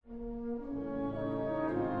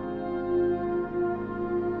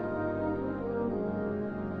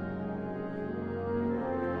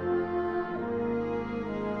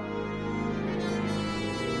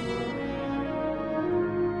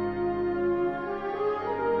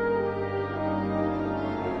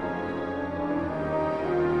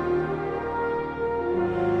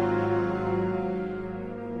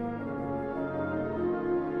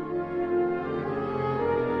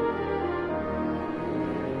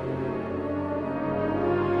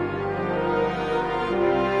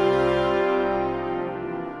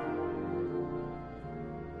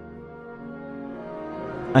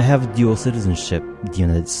I have dual citizenship, the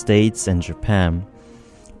United States and Japan,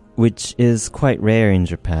 which is quite rare in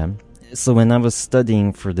Japan. So when I was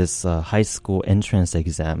studying for this high school entrance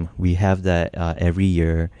exam, we have that every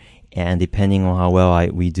year. And depending on how well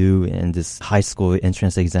we do in this high school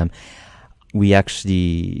entrance exam, we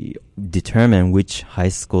actually determine which high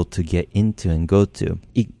school to get into and go to.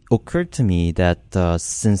 It occurred to me that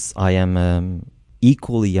since I am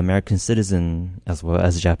equally American citizen as well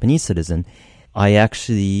as Japanese citizen, I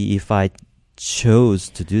actually, if I chose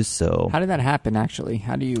to do so. How did that happen? Actually,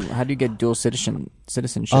 how do you get dual citizenship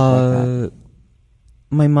like that?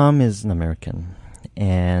 My mom is an American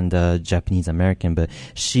and Japanese American, but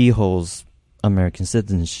she holds American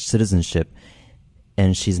citizenship,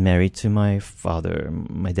 and she's married to my father,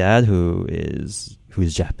 my dad, who is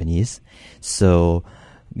Japanese. So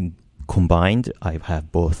combined, I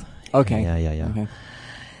have both. Okay. Yeah. Okay.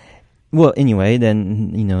 Well, anyway,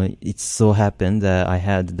 then, it so happened that I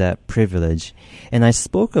had that privilege. And I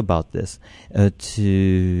spoke about this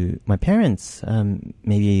to my parents.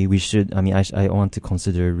 Maybe we should, I want to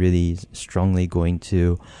consider really strongly going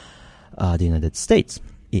to the United States.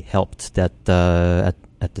 It helped that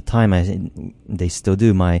at the time, they still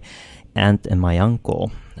do, my aunt and my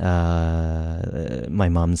uncle, my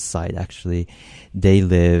mom's side actually, they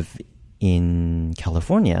live in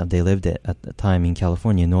California. They lived at the time in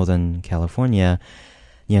California, Northern California,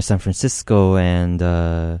 near San Francisco, and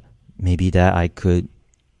maybe that I could,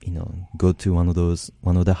 go to one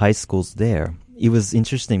of the high schools there. It was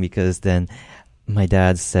interesting because then my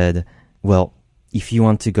dad said, well, if you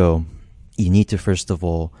want to go, you need to first of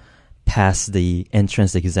all pass the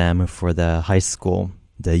entrance exam for the high school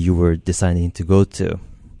that you were deciding to go to.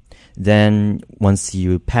 Then once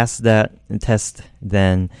you pass that test,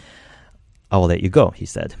 then I will let you go, he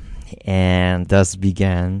said. And thus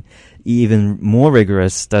began even more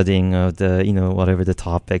rigorous studying of the, whatever the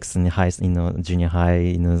topics in high, junior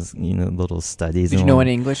high, little studies. Did you know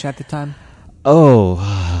any English at the time?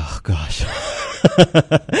 Oh gosh.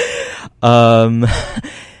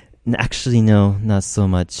 Actually, no, not so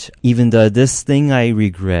much. Even this thing I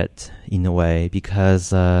regret in a way,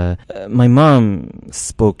 because my mom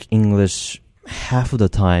spoke English half of the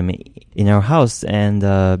time in our house, and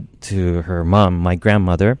to her mom, my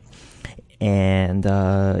grandmother. And,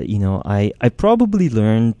 I probably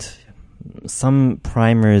learned some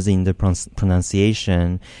primers in the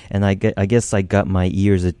pronunciation, and I guess I got my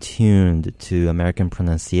ears attuned to American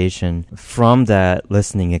pronunciation from that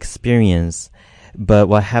listening experience. But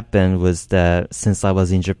what happened was that since I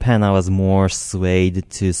was in Japan, I was more swayed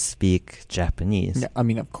to speak Japanese.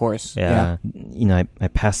 Yeah, of course. Yeah. I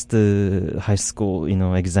passed the high school,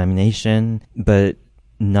 examination, but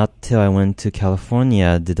not till I went to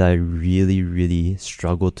California did I really, really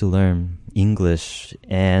struggle to learn English.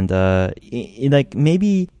 And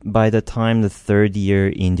maybe by the time the third year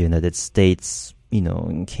in the United States,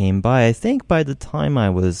 came by, I think by the time I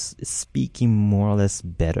was speaking more or less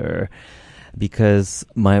better. Because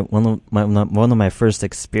one of my first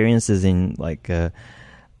experiences in that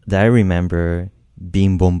I remember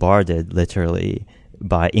being bombarded literally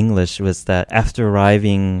by English was that after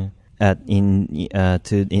arriving at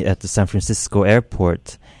the San Francisco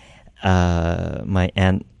airport, my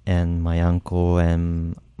aunt and my uncle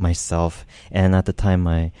and myself, and at the time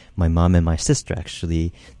my mom and my sister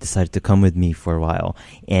actually decided to come with me for a while,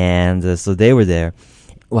 and so they were there.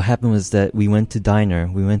 What happened was that we went to a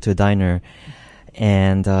diner,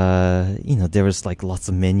 and there was lots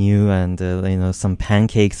of menu and some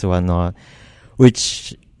pancakes or whatnot,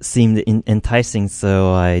 which seemed enticing,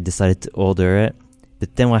 so I decided to order it.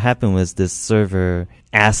 But then what happened was this server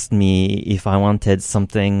asked me if I wanted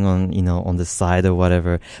something on the side or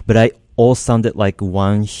whatever, but I all sounded like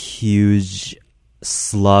one huge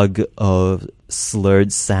slug of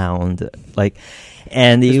slurred sound,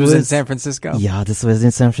 and this was in San Francisco? Yeah, this was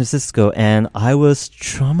in San Francisco, and I was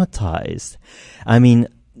traumatized.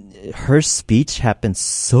 Her speech happened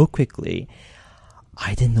so quickly.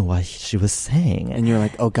 I didn't know what she was saying. And you're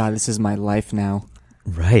like, oh God, this is my life now.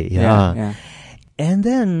 Right, yeah. Yeah. And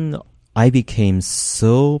then I became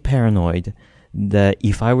so paranoid that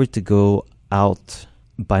if I were to go out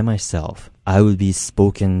by myself, I would be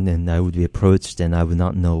spoken and I would be approached and I would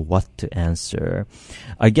not know what to answer.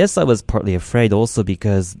 I guess I was partly afraid also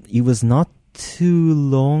because it was not too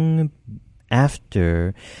long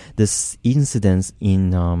after this incident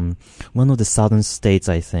in one of the southern states,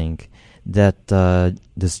 I think, that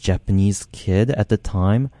this Japanese kid at the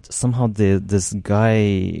time, somehow this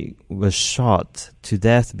guy was shot to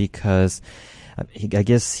death because I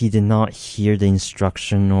guess he did not hear the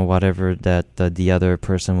instruction or whatever that the other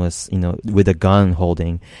person was, with a gun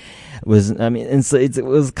holding. And so it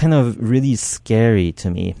was kind of really scary to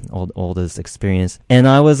me, all this experience. And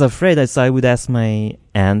I was afraid, so I would ask my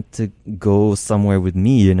aunt to go somewhere with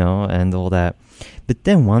me, and all that. But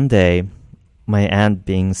then one day, my aunt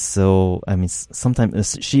being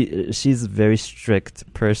sometimes she's a very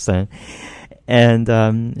strict person.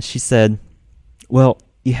 And she said, well,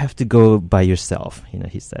 you have to go by yourself,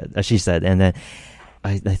 she said. And then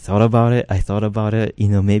I thought about it,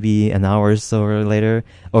 maybe an hour or so later,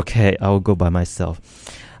 okay, I'll go by myself.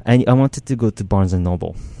 And I wanted to go to Barnes &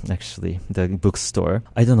 Noble, actually, the bookstore.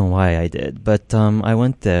 I don't know why I did, but I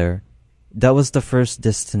went there. That was the first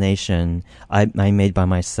destination I made by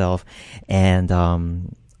myself. And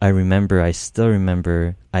I still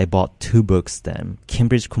remember, I bought 2 books then.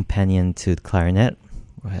 Cambridge Companion to Clarinet.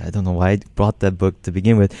 I don't know why I brought that book to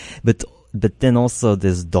begin with, but then also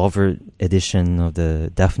this Dover edition of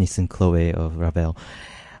the Daphnis and Chloe of Ravel,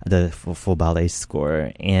 the full ballet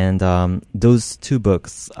score. And those 2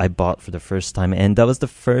 books I bought for the first time, and that was the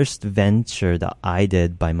first venture that I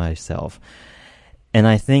did by myself. And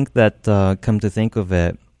I think that, come to think of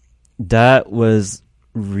it, that was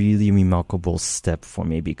really remarkable step for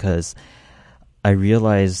me, because I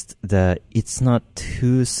realized that it's not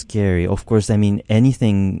too scary. Of course,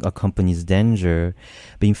 anything accompanies danger,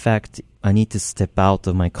 but in fact, I need to step out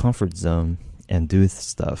of my comfort zone and do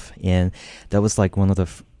stuff. And that was like one of the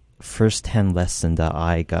first-hand lesson that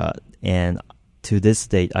I got. And to this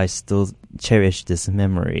date, I still cherish this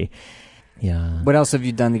memory. Yeah. What else have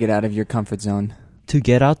you done to get out of your comfort zone? To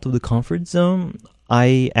get out of the comfort zone,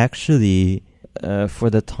 I actually, for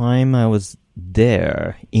the time I was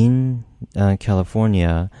there in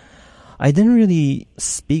California, I didn't really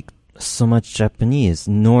speak so much Japanese,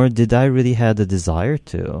 nor did I really have the desire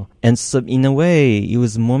to. And so in a way, it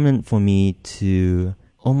was a moment for me to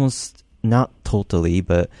almost, not totally,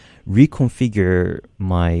 but reconfigure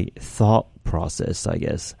my thought process, I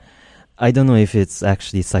guess. I don't know if it's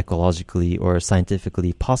actually psychologically or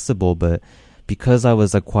scientifically possible, but because I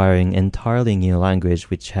was acquiring entirely new language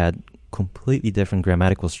which had completely different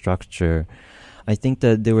grammatical structure, I think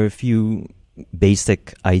that there were a few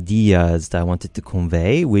basic ideas that I wanted to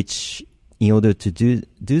convey, which in order to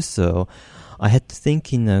do so, I had to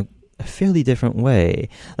think in a fairly different way.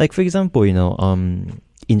 Like, for example,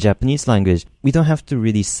 in Japanese language, we don't have to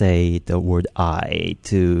really say the word I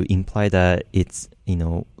to imply that it's,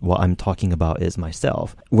 what I'm talking about is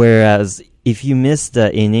myself. Whereas if you miss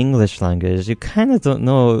that in English language, you kind of don't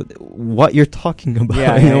know what you're talking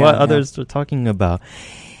about, what others are talking about.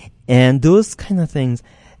 And those kind of things,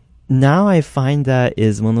 now I find that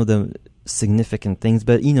is one of the significant things.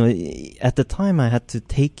 But, at the time I had to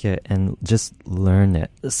take it and just learn it.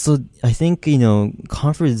 So I think,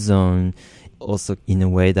 comfort zone also in a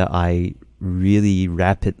way that I really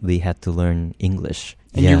rapidly had to learn English.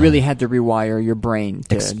 And you really had to rewire your brain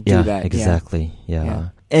to do that. Exactly. Yeah.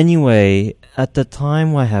 Anyway, at the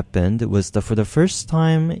time what happened was that for the first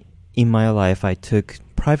time in my life, I took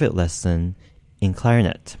private lesson in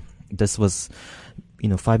clarinet. This was,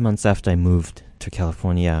 5 months after I moved to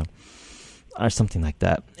California or something like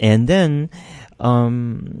that. And then,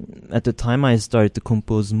 at the time I started to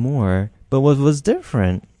compose more, but what was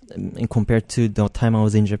different compared to the time I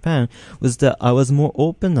was in Japan was that I was more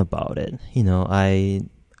open about it. I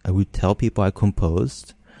would tell people I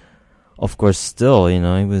composed. Of course, still,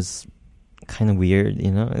 it was kind of weird,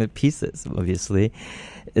 pieces, obviously.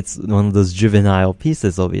 It's one of those juvenile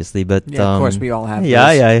pieces, obviously, but... Yeah, of course, we all have those.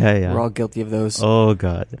 Yeah. We're all guilty of those. Oh,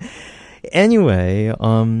 God. Anyway,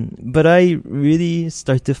 but I really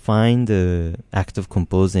started to find the act of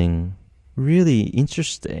composing really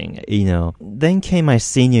interesting, Then came my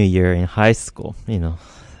senior year in high school,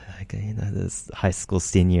 this high school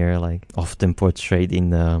senior, like often portrayed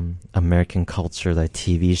in American culture, like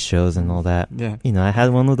TV shows and all that. Yeah. I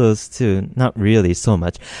had one of those too. Not really so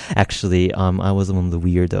much. Actually, I was one of the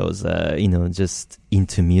weirdos, just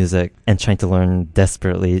into music and trying to learn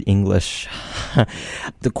desperately English.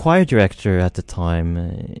 The choir director at the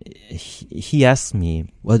time, he asked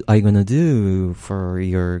me, what are you going to do for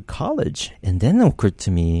your college? And then it occurred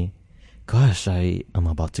to me, gosh, I'm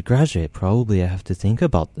about to graduate. Probably I have to think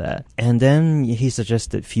about that. And then he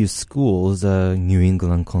suggested a few schools, New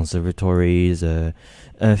England conservatories, a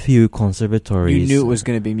few conservatories. You knew it was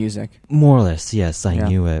going to be music? More or less, yes, I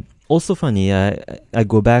knew it. Also funny, I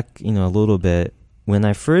go back, a little bit. When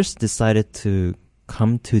I first decided to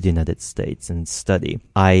come to the United States and study,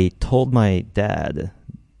 I told my dad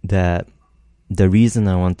that the reason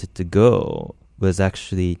I wanted to go was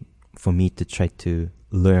actually for me to try to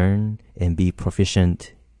learn and be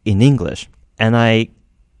proficient in English. And I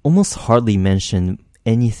almost hardly mentioned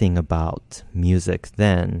anything about music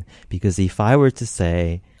then, because if I were to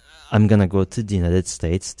say, I'm gonna go to the United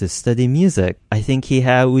States to study music, I think he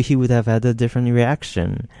would have had a different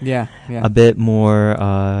reaction. Yeah. A bit more,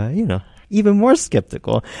 even more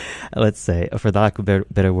skeptical, let's say, for lack of a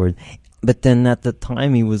better word. But then at the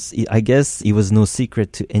time, I guess it was no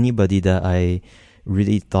secret to anybody that I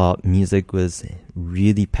really thought music was a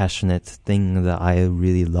really passionate thing that I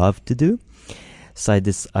really loved to do. So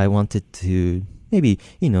I wanted to maybe,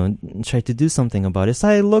 try to do something about it. So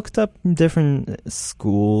I looked up different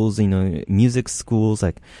schools, music schools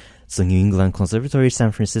like the New England Conservatory,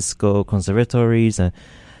 San Francisco conservatories, and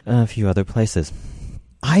a few other places.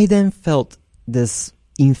 I then felt this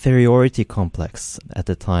inferiority complex at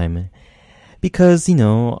the time because,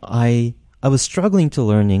 I was struggling to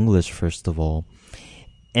learn English, first of all.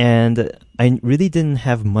 And I really didn't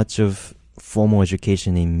have much of formal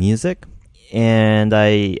education in music. And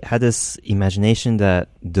I had this imagination that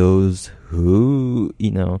those who,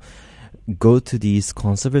 go to these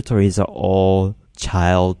conservatories are all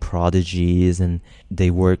child prodigies and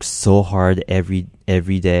they work so hard every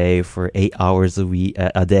day for 8 hours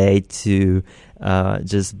a day to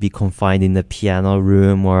just be confined in the piano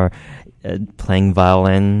room or playing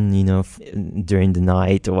violin, during the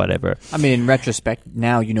night or whatever. I mean, in retrospect,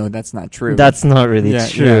 now that's not true. That's not really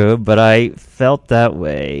true, yeah. But I felt that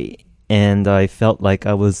way. And I felt like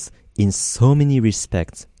I was, in so many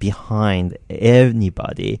respects, behind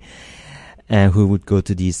anybody who would go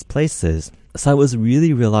to these places. So I was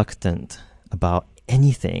really reluctant about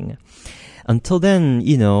anything. Until then,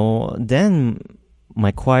 then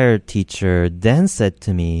my choir teacher then said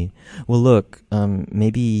to me, well, look,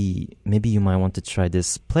 maybe you might want to try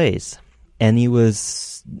this place. And it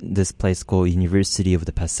was this place called University of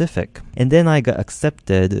the Pacific. And then I got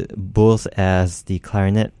accepted both as the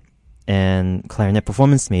clarinet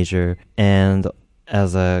performance major and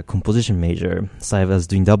as a composition major. So I was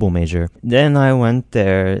doing double major. Then I went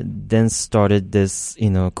there, then started this,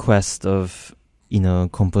 quest of,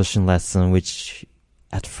 composition lesson, which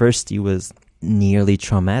at first it was nearly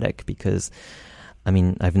traumatic because,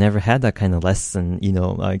 I've never had that kind of lesson,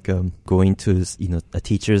 going to, a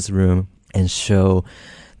teacher's room and show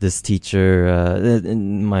this teacher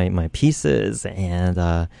my pieces, and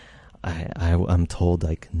I'm told,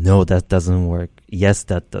 no, that doesn't work. Yes,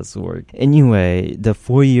 that does work. Anyway, the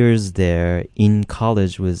 4 years there in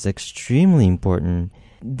college was extremely important.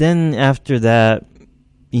 Then after that,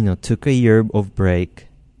 took a year of break.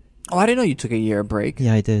 Oh, I didn't know you took a year break.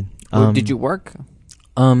 Yeah, I did. Did you work?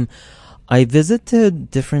 I visited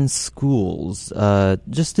different schools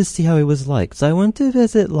just to see how it was like. So I went to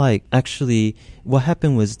visit, actually, what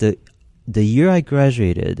happened was the year I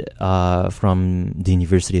graduated from the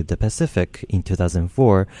University of the Pacific in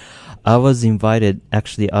 2004, I was invited.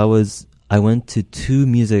 Actually, I went to two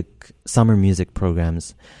summer music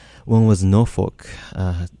programs. One was Norfolk,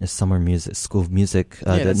 a summer music school of music,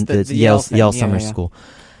 the Yale Summer School.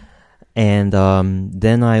 And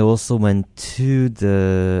then I also went to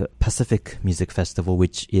the Pacific Music Festival,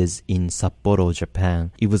 which is in Sapporo,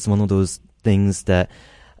 Japan. It was one of those things that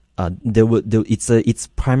it's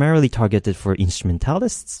primarily targeted for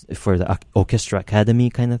instrumentalists, for the orchestra academy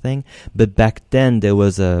kind of thing. But back then there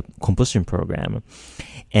was a composition program,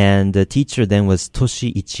 and the teacher then was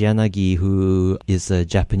Toshi Ichiyanagi, who is a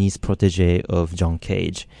Japanese protege of John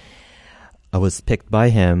Cage. I was picked by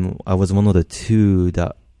him. I was one of the two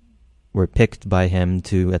that were picked by him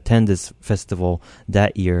to attend this festival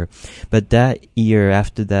that year. But that year,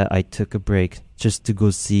 after that, I took a break just to go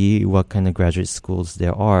see what kind of graduate schools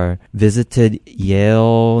there are. Visited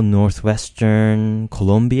Yale, Northwestern,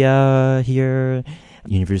 Columbia here,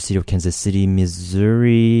 University of Kansas City,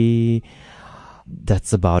 Missouri.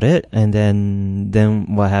 That's about it. And then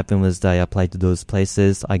what happened was that I applied to those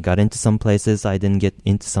places. I got into some places. I didn't get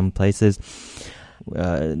into some places.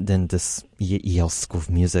 Then this Yale School of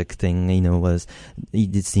Music thing,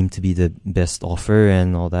 it seemed to be the best offer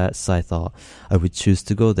and all that. So I thought I would choose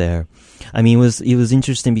to go there. It was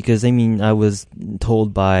interesting because, I was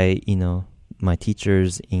told by, my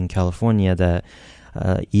teachers in California that,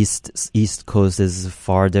 East Coast is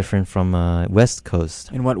far different from, West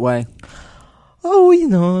Coast. In what way?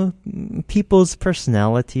 Oh, people's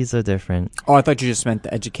personalities are different. Oh, I thought you just meant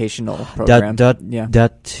the educational program.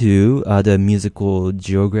 That too. The musical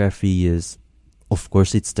geography is, of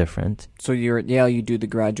course, it's different. So you're at Yale, you do the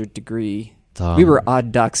graduate degree. We were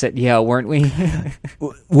odd ducks at Yale, weren't we?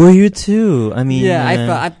 Were you too? I mean,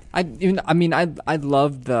 yeah, I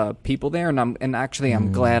love the people there, and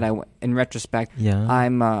I'm glad in retrospect, Yeah.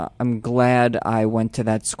 I'm glad I went to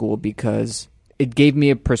that school because it gave me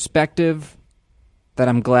a perspective that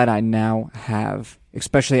I'm glad I now have,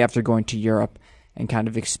 especially after going to Europe and kind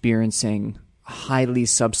of experiencing highly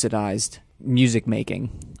subsidized music making.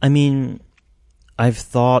 I mean, I've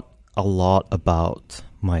thought a lot about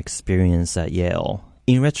my experience at Yale.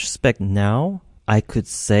 In retrospect now, I could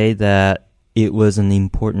say that it was an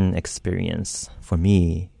important experience for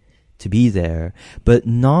me to be there, but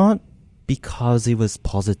not because it was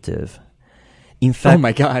positive. In fact, Oh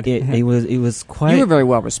my God. it was quite. You were very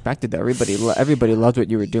well respected there. Everybody loved what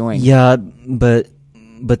you were doing. Yeah, but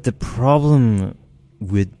the problem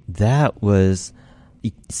with that was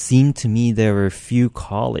it seemed to me there were few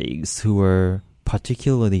colleagues who were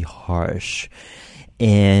particularly harsh,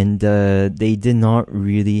 and they did not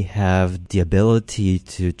really have the ability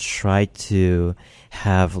to try to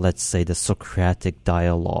have, let's say, the Socratic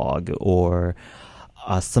dialogue or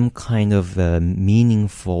some kind of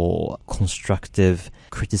meaningful, constructive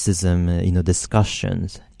criticism,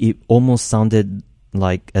 discussions. It almost sounded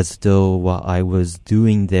like as though what I was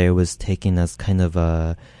doing there was taken as kind of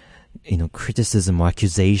a, criticism or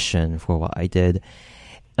accusation for what I did.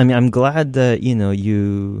 I mean, I'm glad that,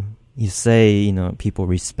 you say, people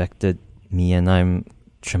respected me, and I'm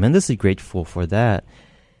tremendously grateful for that.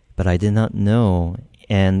 But I did not know.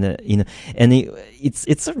 And,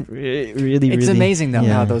 it's a really, It's really amazing, though,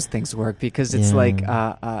 yeah. how those things work, because it's Yeah.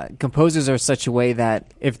 like composers are such a way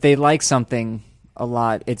that if they like something a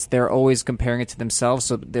lot, they're always comparing it to themselves,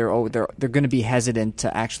 so they're going to be hesitant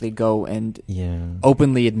to actually go and Yeah.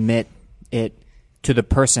 openly admit it to the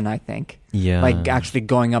person, I think. Yeah. Like actually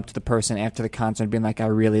going up to the person after the concert and being like, I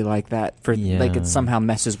really like that. Like it somehow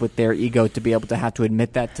messes with their ego to be able to have to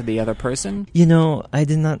admit that to the other person. I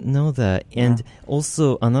did not know that. And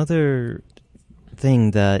also another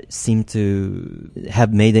thing that seemed to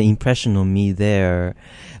have made an impression on me there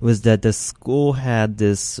was that the school had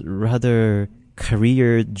this rather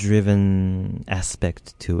career-driven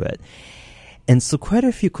aspect to it. And so quite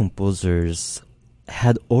a few composers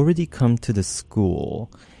had already come to the school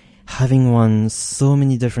having won so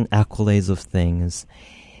many different accolades of things,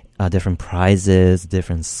 different prizes,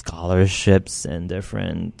 different scholarships, and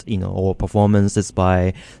different, or performances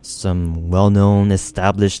by some well-known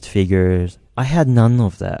established figures. I had none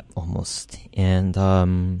of that almost. And,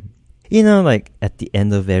 like at the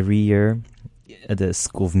end of every year, the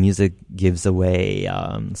School of Music gives away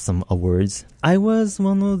some awards. I was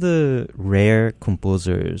one of the rare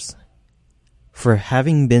composers for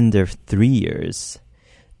having been there 3 years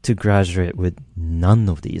to graduate with none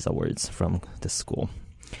of these awards from the school.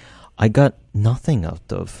 I got nothing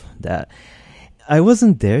out of that. I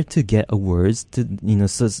wasn't there to get awards to,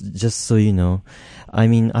 so you know. I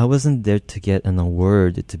mean, I wasn't there to get an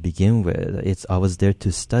award to begin with. I was there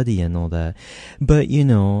to study and all that. But,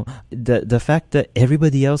 the fact that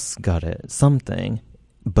everybody else got it, something,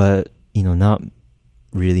 but, not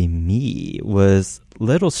really me, was a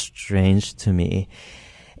little strange to me.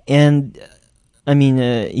 And, I mean,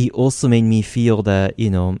 it also made me feel that,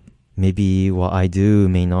 maybe what I do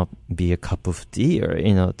may not be a cup of tea, or,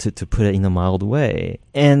 to put it in a mild way.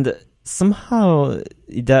 And somehow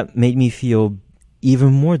that made me feel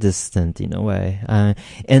even more distant in a way.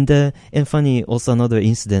 And funny, also another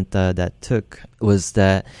incident that took was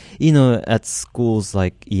that, at schools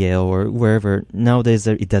like Yale or wherever, nowadays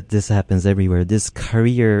that this happens everywhere, this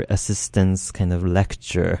career assistance kind of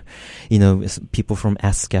lecture, people from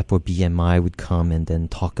ASCAP or BMI would come and then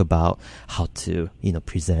talk about how to,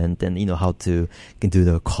 present and, how to do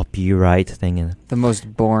the copyright thing. And the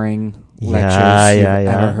most boring lectures you've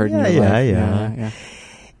ever heard in your life. Yeah.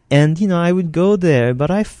 And, I would go there,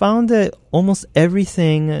 but I found that almost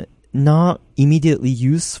everything not immediately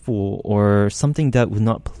useful or something that would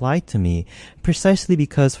not apply to me. Precisely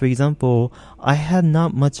because, for example, I had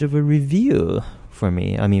not much of a review for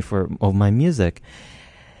me, of my music.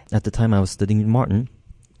 At the time I was studying with Martin,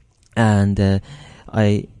 and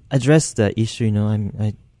I addressed that issue,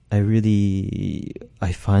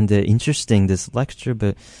 I find it interesting, this lecture,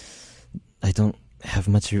 but I don't have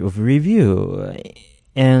much of a review.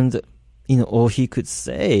 And, all he could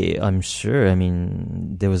say, I'm sure,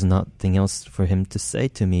 there was nothing else for him to say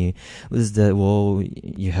to me, was that, well,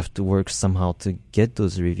 you have to work somehow to get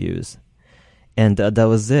those reviews. And that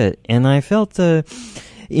was it. And I felt,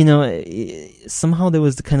 somehow there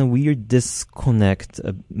was the kind of weird disconnect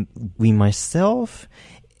with myself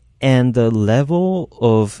and the level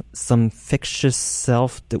of some fictitious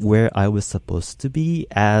self that where I was supposed to be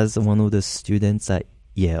as one of the students at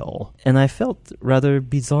Yale. And I felt rather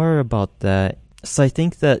bizarre about that. So I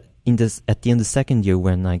think that at the end of the second year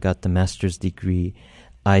when I got the master's degree,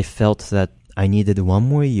 I felt that I needed one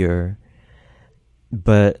more year,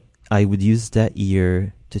 but I would use that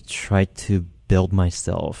year to try to build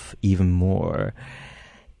myself even more.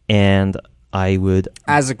 And I would...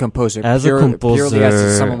 As a composer. Purely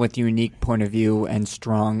as someone with unique point of view and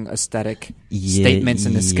strong aesthetic statements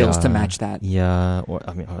and the skills to match that. Yeah,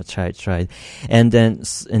 I'll try. And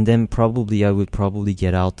then probably I would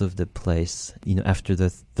get out of the place, after the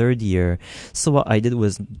third year. So what I did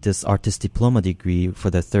was this artist diploma degree for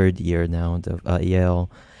the third year now,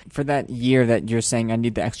 Yale. For that year that you're saying I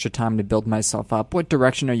need the extra time to build myself up, what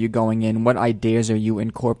direction are you going in? What ideas are you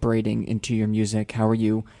incorporating into your music? How are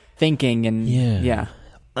you thinking? And I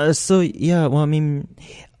also,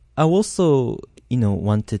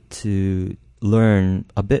 wanted to learn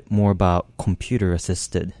a bit more about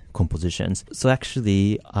computer-assisted compositions. So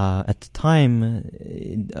actually, at the time,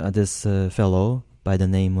 this fellow by the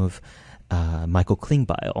name of Michael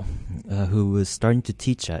Klingbeil, who was starting to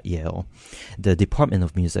teach at Yale, the Department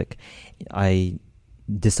of Music, I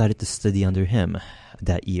decided to study under him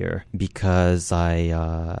that year because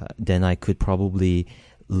then I could probably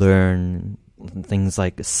learn things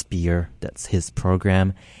like Spear, that's his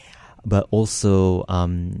program, but also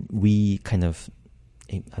we kind of,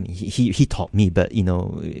 he taught me, but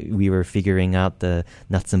we were figuring out the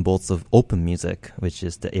nuts and bolts of Open Music, which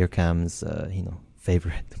is the Eircam's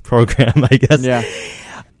favorite program, I guess. Yeah.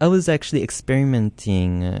 I was actually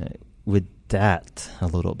experimenting with that a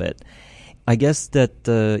little bit. I guess that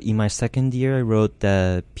in my second year, I wrote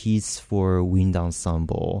the piece for Wind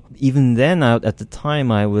Ensemble. Even then, at the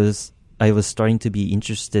time, I was starting to be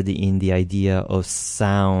interested in the idea of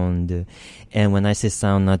sound. And when I say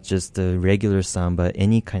sound, not just the regular sound, but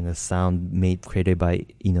any kind of sound created by,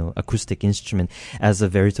 acoustic instrument as a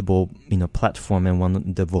veritable, platform and one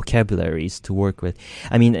of the vocabularies to work with.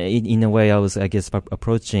 I mean, in a way, I was, I guess,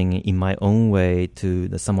 approaching in my own way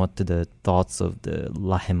somewhat to the thoughts of the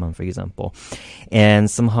Laheman, for example.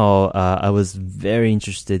 And somehow, I was very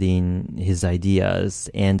interested in his ideas.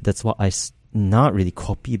 And that's what not really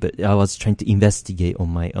copy, but I was trying to investigate on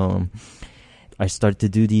my own. I started to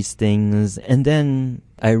do these things, and then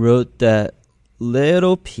I wrote that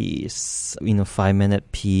little piece,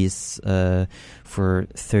 5-minute piece for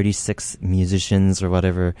 36 musicians or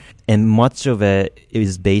whatever, and much of it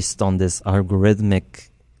is based on this algorithmic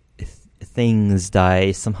things that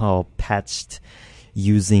I somehow patched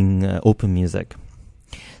using Open Music.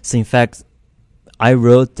 So in fact, I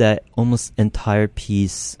wrote that almost entire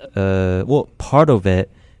piece, part of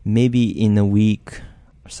it, maybe in a week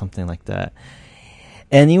or something like that.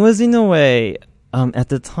 And it was in a way, at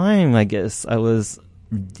the time, I guess, I was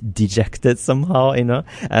dejected somehow,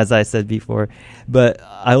 as I said before. But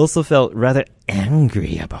I also felt rather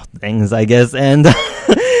angry about things, I guess. And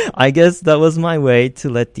I guess that was my way to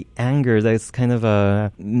let the anger, that's kind of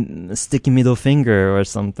a sticky middle finger or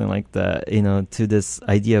something like that, to this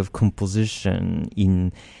idea of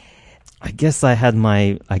composition I guess I had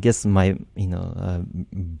my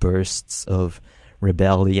bursts of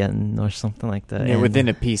rebellion or something like that. Yeah, within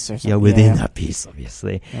a piece or something. Yeah, within a piece,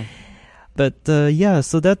 obviously. Yeah. But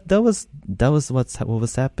so that was what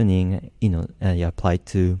was happening. I applied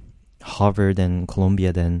to Harvard and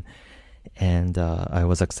Columbia then, and I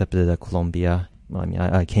was accepted at Columbia.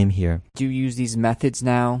 I came here. Do you use these methods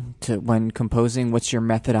now when composing? What's your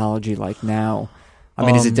methodology like now?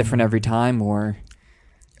 Is it different every time, or?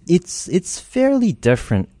 It's fairly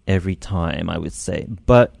different every time, I would say,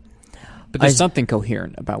 but there's something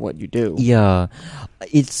coherent about what you do. Yeah.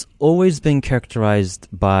 It's always been characterized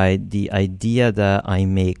by the idea that I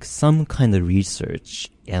make some kind of research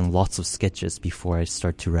and lots of sketches before I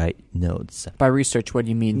start to write notes. By research, what do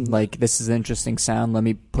you mean? Like, this is an interesting sound, let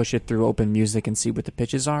me push it through Open Music and see what the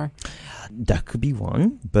pitches are? That could be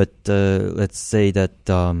one, but let's say that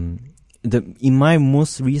in my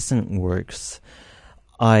most recent works,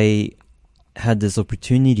 I had these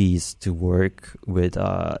opportunities to work with,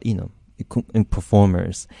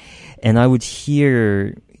 performers, and I would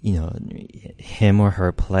hear, him or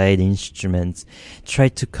her play the instruments, try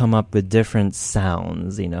to come up with different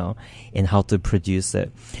sounds, and how to produce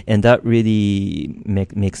it. And that really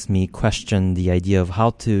makes me question the idea of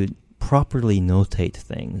how to properly notate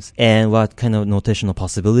things and what kind of notational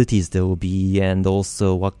possibilities there will be, and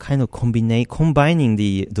also what kind of combining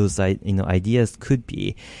those ideas could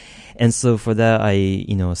be. And so for that, I,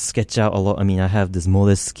 sketch out a lot. I have this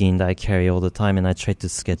Moleskine that I carry all the time, and I try to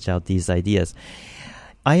sketch out these ideas.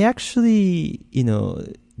 I actually,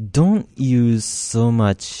 don't use so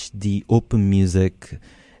much the open music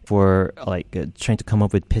for like trying to come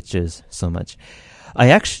up with pitches so much. I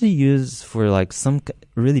actually use for like some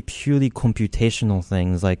really purely computational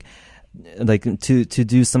things, like to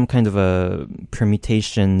do some kind of a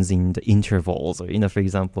permutations in the intervals, or for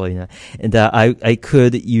example, that I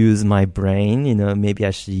could use my brain, maybe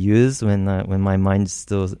I should use when my mind is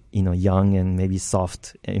still young and maybe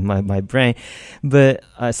soft in my brain. But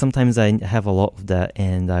sometimes I have a lot of that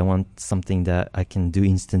and I want something that I can do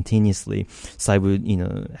instantaneously, so I would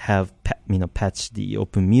have patch the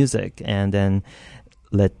open music and then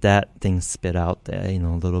let that thing spit out there, a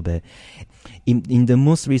little bit. In the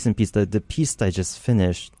most recent piece, the piece that I just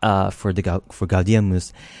finished for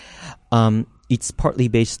Gaudiamus, it's partly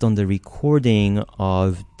based on the recording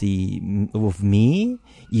of me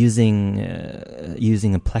using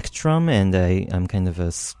a plectrum, and I'm kind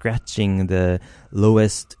of scratching the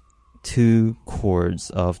lowest two chords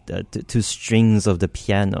of the two strings of the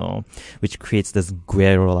piano, which creates this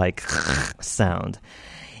guero-like sound.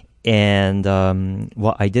 And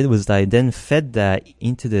what I did was I then fed that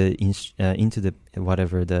into the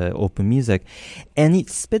whatever the open music, and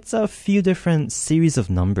it spits out a few different series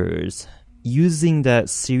of numbers. Using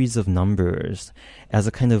that series of numbers as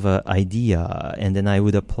a kind of a idea, and then I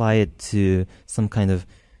would apply it to some kind of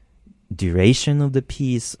duration of the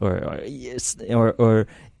piece, or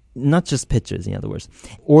not just pitches, in other words.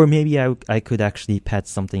 Or maybe I could actually patch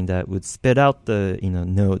something that would spit out the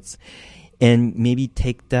notes, and maybe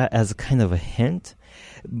take that as a kind of a hint.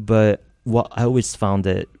 But what I always found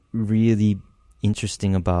that really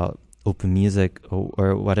interesting about open music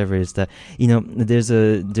or whatever is that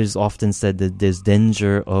there's often said that there's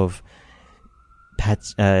danger of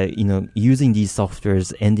using these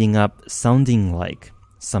softwares ending up sounding like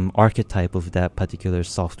some archetype of that particular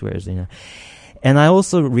softwares. And I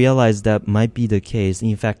also realized that might be the case.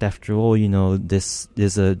 In fact, after all, this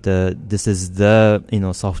is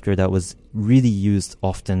the software that was really used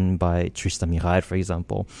often by Tristan Mirail, for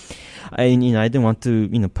example. I didn't want to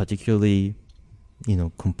particularly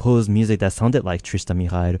compose music that sounded like Tristan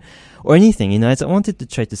Mirail or anything. I wanted to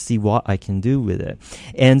try to see what I can do with it.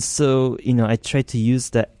 And so, I tried to use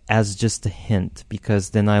that as just a hint, because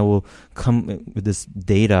then I will come with this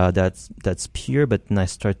data that's pure, but then I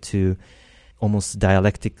start to almost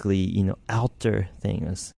dialectically, alter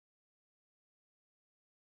things.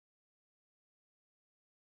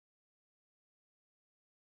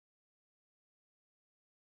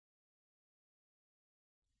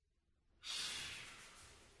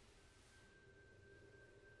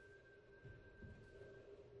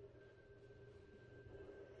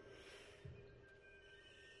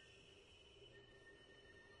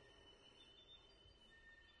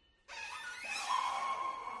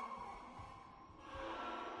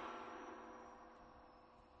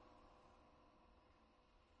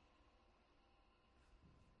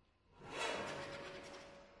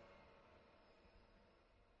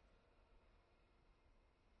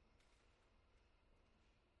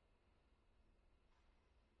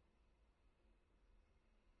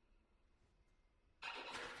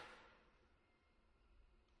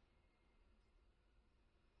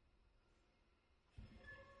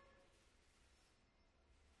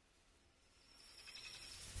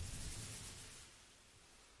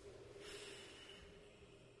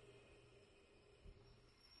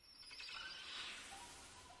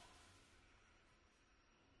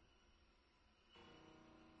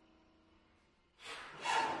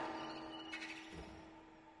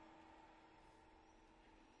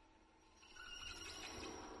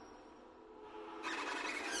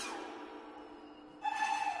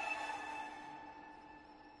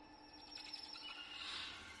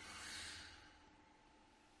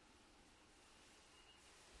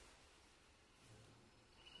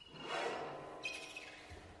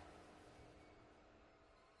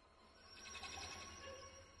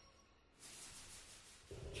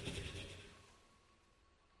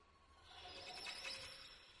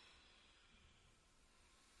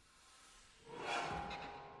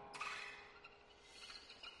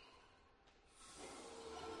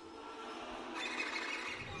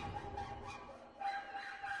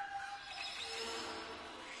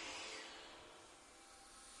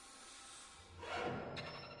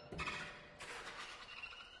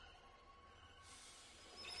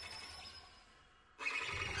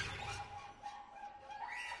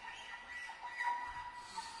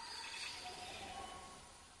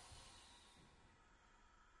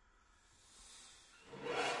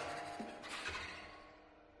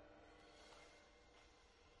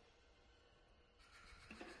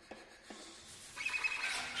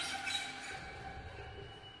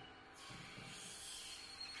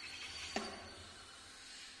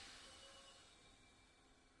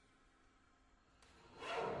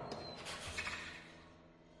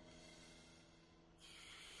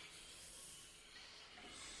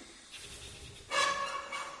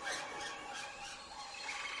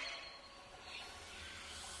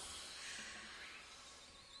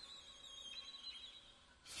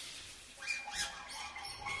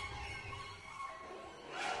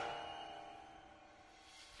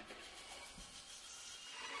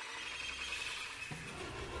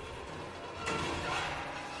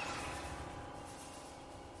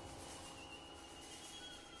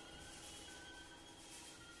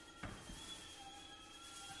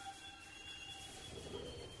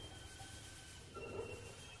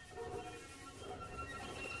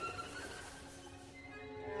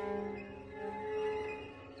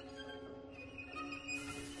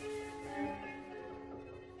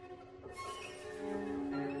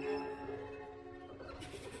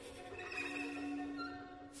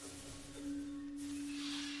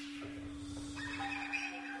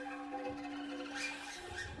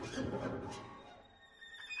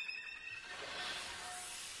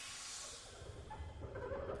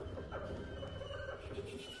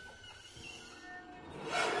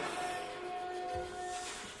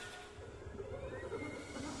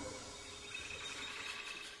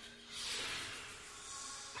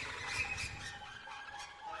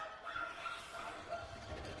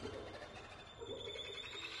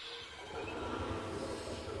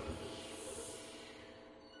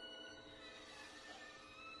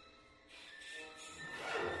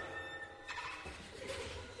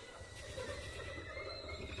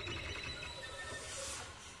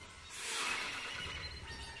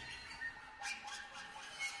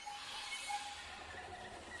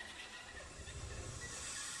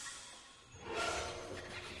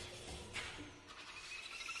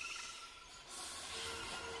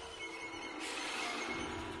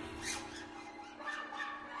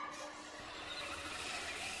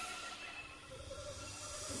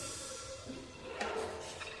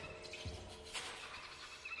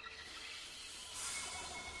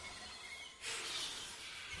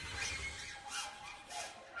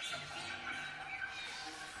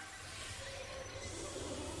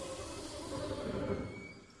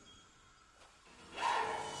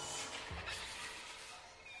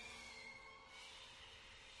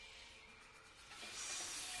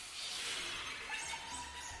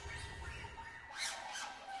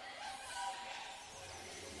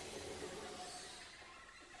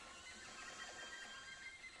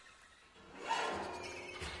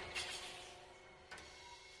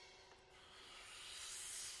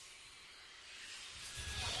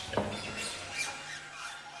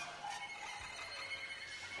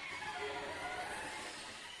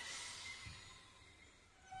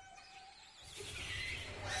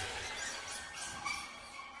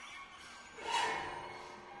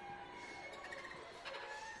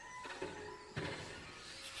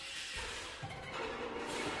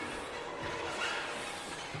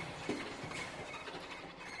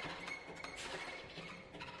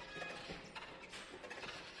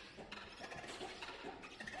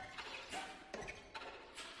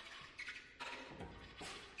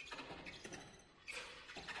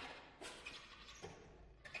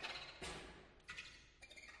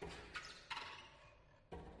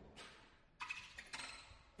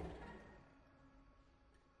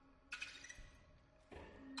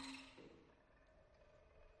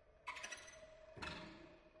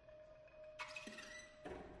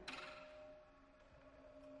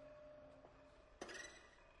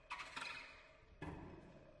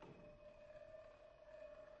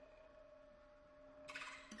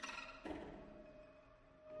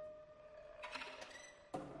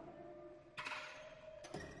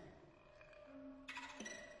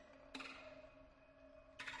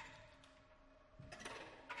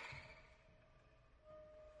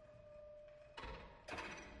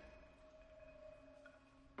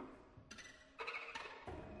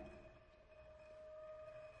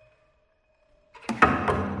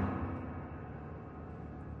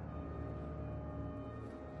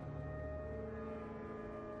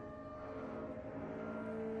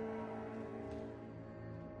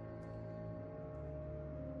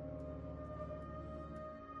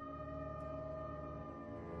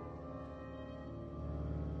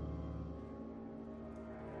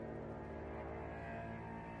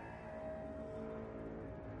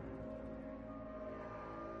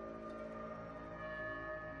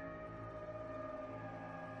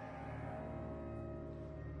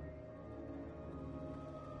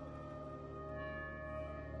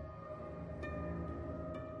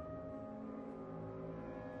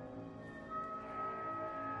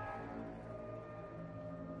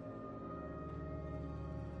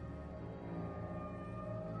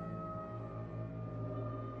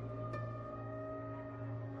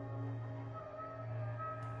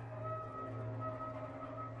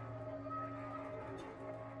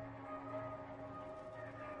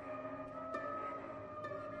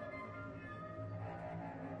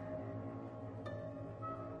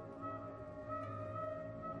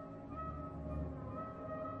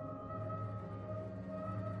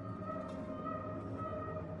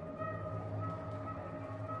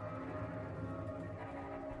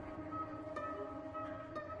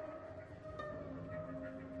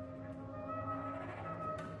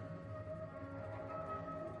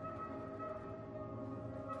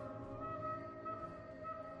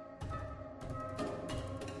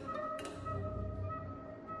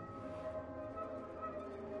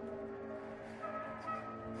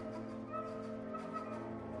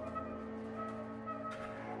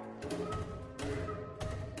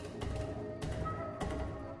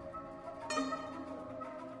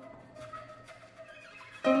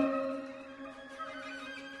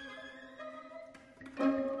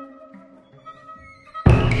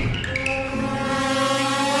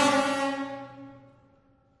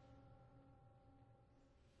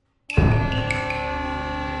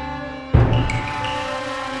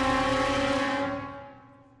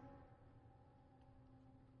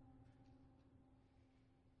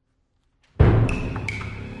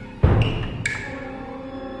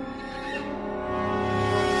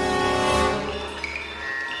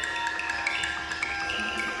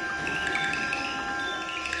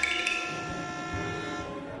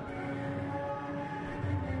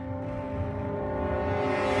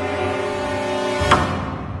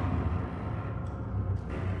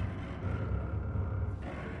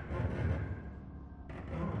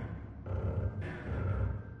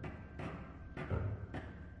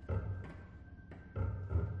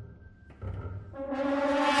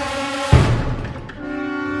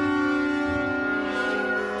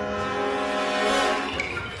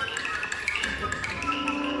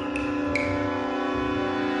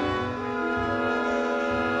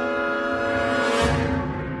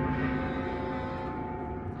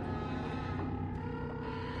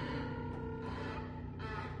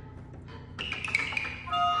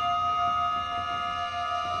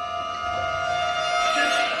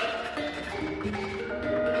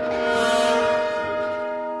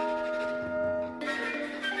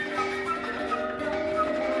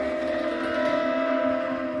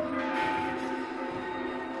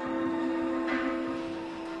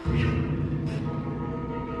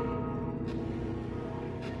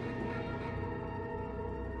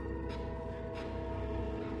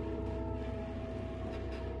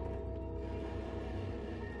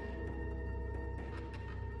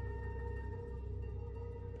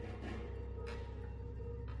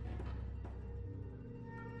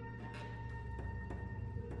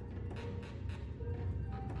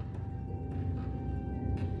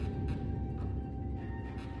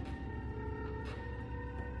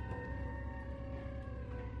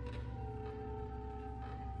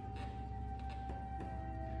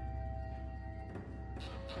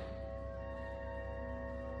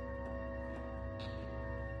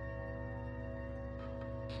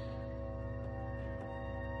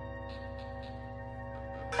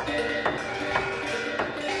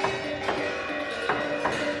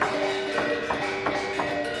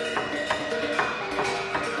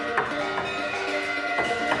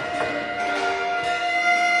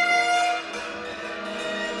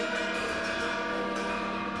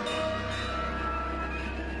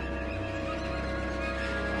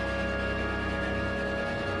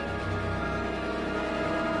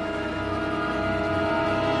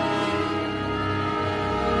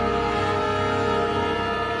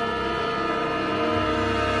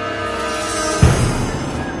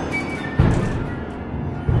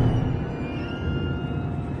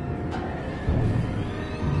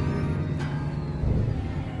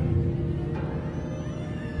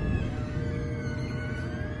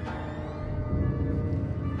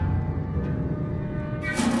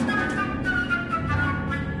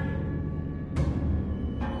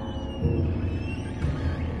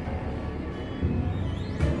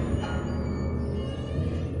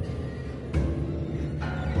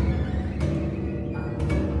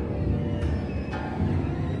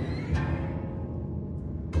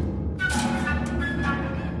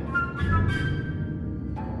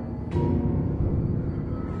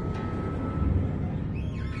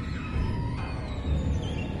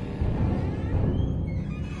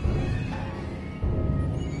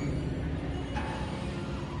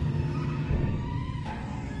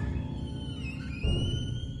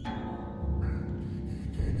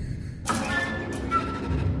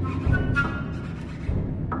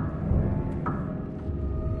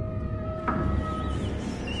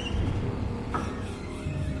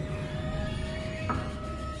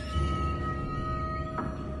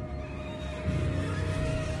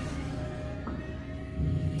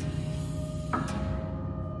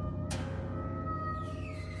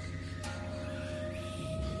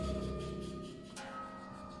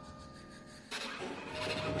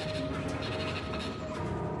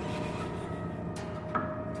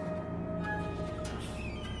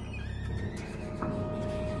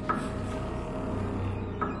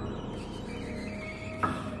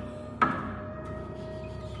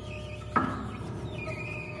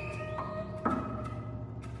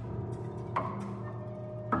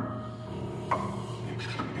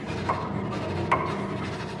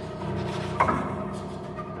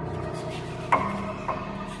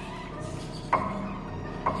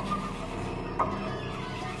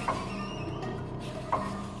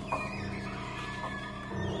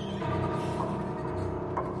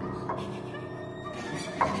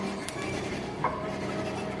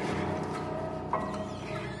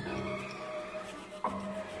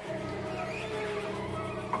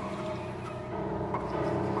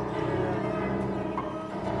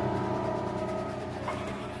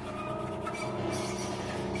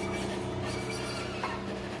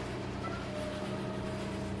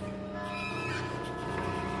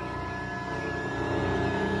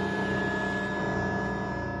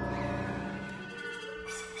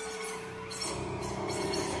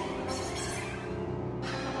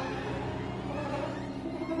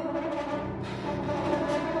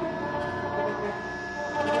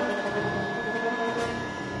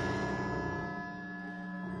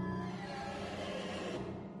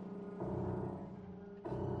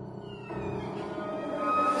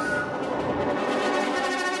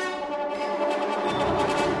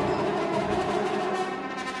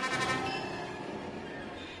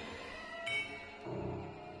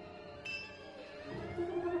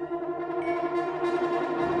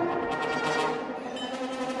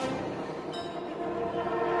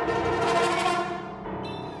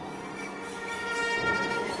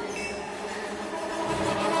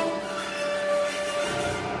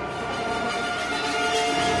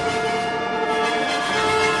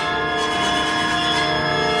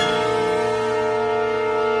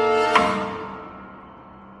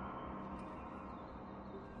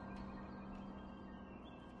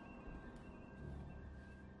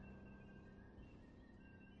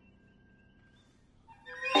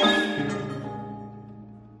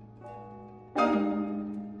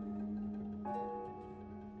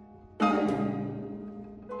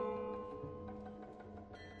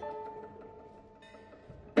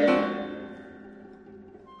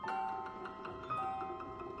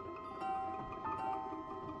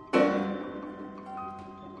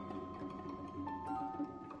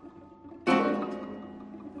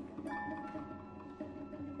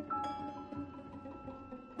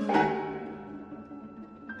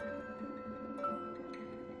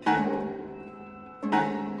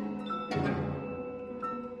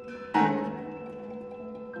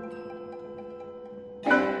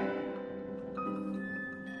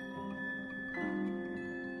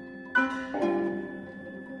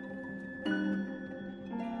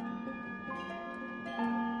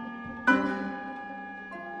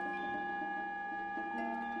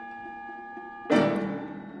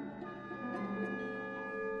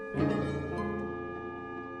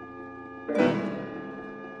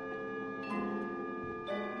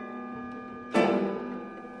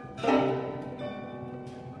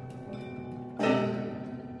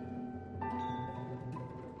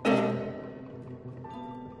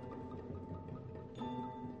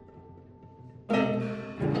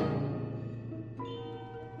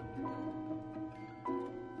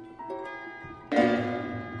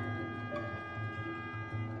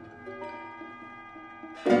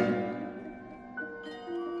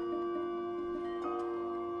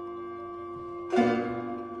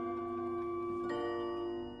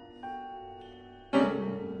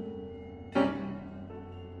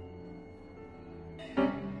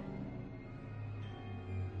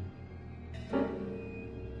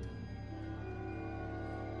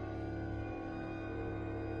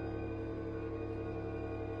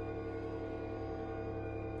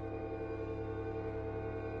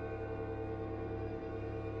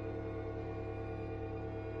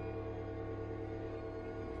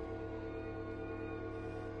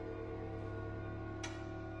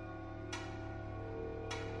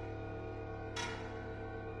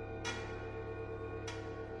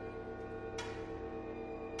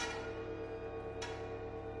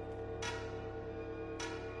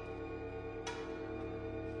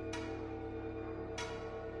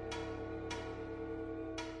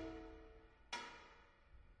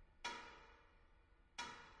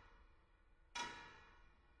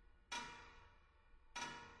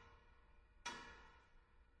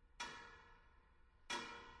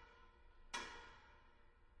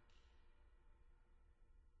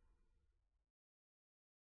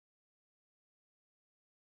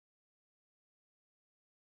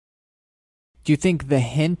 Do you think the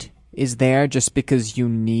hint is there just because you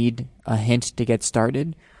need a hint to get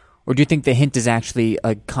started? Or do you think the hint is actually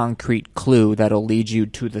a concrete clue that'll lead you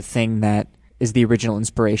to the thing that is the original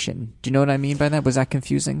inspiration? Do you know what I mean by that? Was that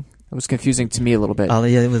confusing? It was confusing to me a little bit. Oh,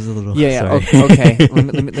 yeah, it was a little. Yeah. Sorry. Okay.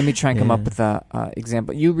 let me try and come up with a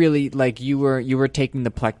example. You really you were taking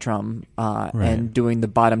the plectrum and doing the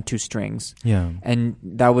bottom two strings. Yeah. And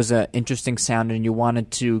that was an interesting sound, and you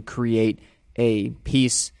wanted to create a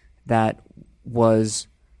piece that was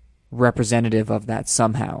representative of that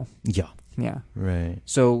somehow. Yeah. Yeah. Right.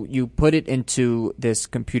 So you put it into this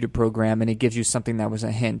computer program, and it gives you something that was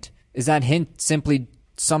a hint. Is that hint simply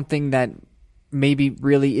something that maybe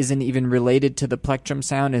really isn't even related to the plectrum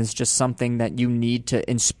sound, and it's just something that you need to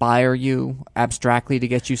inspire you abstractly to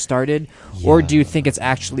get you started? Yeah. Or do you think it's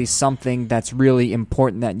actually something that's really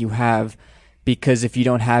important that you have, because if you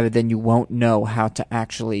don't have it, then you won't know how to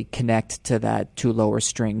actually connect to that two lower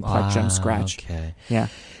string plectrum scratch? Okay. Yeah.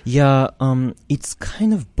 Yeah, it's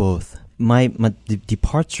kind of both. My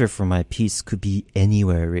departure from my piece could be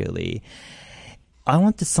anywhere, really. I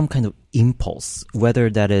wanted some kind of impulse, whether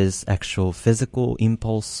that is actual physical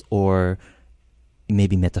impulse or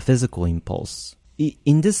maybe metaphysical impulse.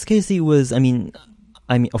 In this case, it was, I mean,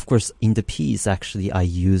 of course, in the piece, actually, I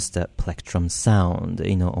used that plectrum sound,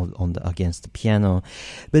 against the piano,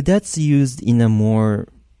 but that's used in a more,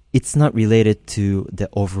 it's not related to the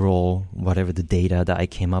overall, whatever the data that I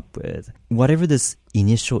came up with. Whatever this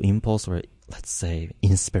initial impulse or, let's say,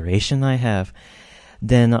 inspiration I have,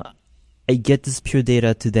 then I get this pure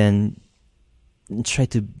data to then try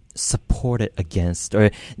to support it against,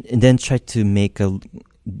 or then try to make a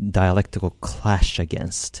dialectical clash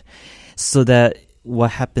against. So that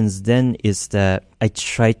what happens then is that I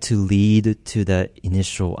try to lead to the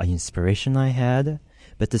initial inspiration I had,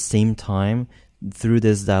 but at the same time, through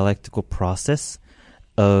this dialectical process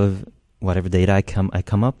of whatever data I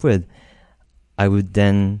come up with, I would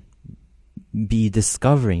then be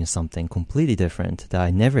discovering something completely different that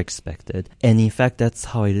I never expected. And in fact, that's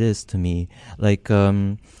how it is to me. Like,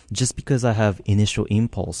 just because I have initial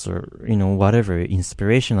impulse or, whatever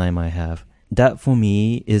inspiration I might have, that for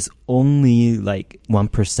me is only like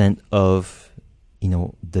 1% of,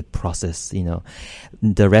 the process,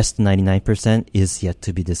 the rest 99% is yet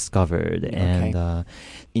to be discovered. Okay.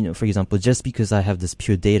 And, for example, just because I have this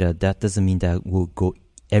pure data, that doesn't mean that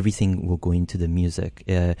everything will go into the music.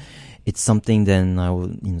 It's something then I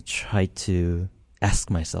will, try to ask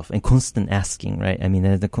myself, and constant asking, right? I mean,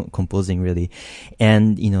 the composing really,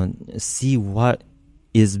 and, see what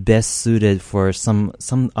is best suited for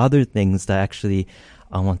some other things that actually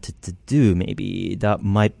I wanted to do, maybe that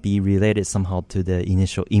might be related somehow to the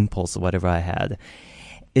initial impulse or whatever I had.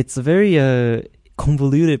 It's a very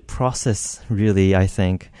convoluted process, really, I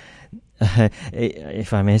think.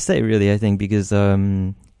 If I may say, really, I think, because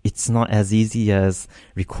it's not as easy as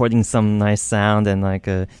recording some nice sound and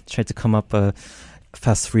try to come up a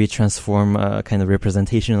fast free transform kind of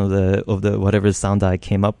representation of the whatever sound I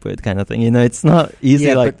came up with, kind of thing. It's not easy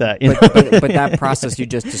that. But that process you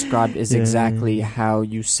just described is exactly how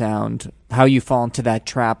you sound, how you fall into that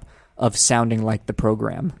trap of sounding like the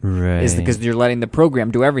program. Right. Is because you're letting the program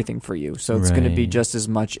do everything for you. So it's going to be Right. just as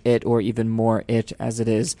much it or even more it as it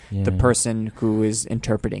is the person who is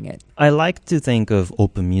interpreting it. I like to think of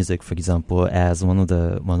open music, for example, as one of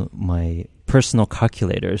my personal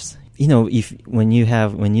calculators. When you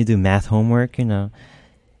do math homework,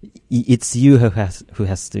 it's you who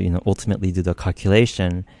has to, ultimately do the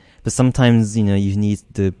calculation. But sometimes, you need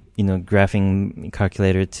the, graphing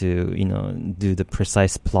calculator to, do the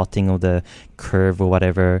precise plotting of the curve or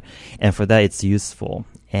whatever. And for that, it's useful.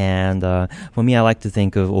 And for me, I like to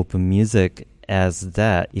think of open music as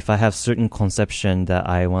that. If I have certain conception that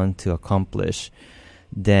I want to accomplish,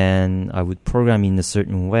 then I would program in a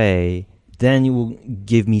certain way. Then it will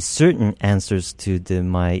give me certain answers to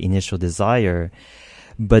my initial desire.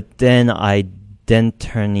 But then I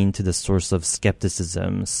turn into the source of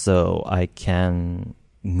skepticism so I can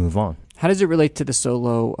move on. How does it relate to the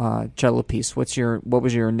solo cello piece? What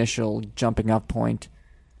was your initial jumping off point?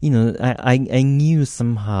 I knew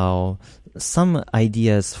somehow some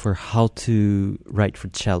ideas for how to write for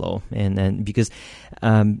cello, and because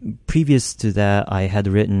previous to that I had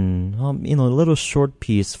written a little short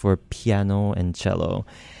piece for piano and cello.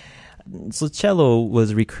 So cello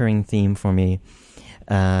was a recurring theme for me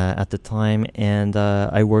at the time, and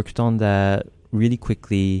I worked on that really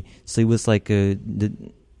quickly. So it was like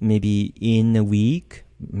maybe in a week,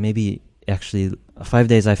 maybe actually 5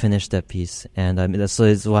 days I finished that piece. And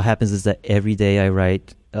so what happens is that every day I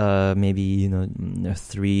write maybe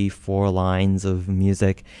 3-4 lines of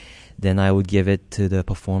music. Then I would give it to the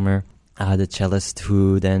performer. the cellist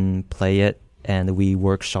who then play it, and we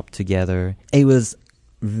workshop together. It was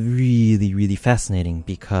really, really fascinating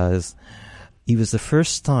because it was the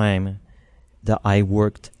first time that I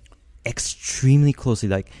worked extremely closely,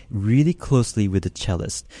 like really closely with the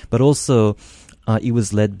cellist. But also, it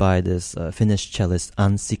was led by this Finnish cellist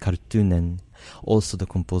Anssi Karttunen, also the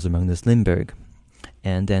composer Magnus Lindberg,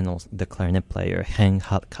 and then also the clarinet player Henk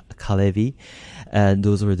Kalevi.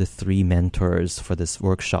 Those were the three mentors for this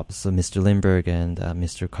workshop. So Mr. Lindberg and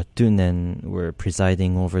Mr. Karttunen were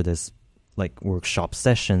presiding over this like workshop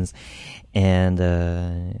sessions, and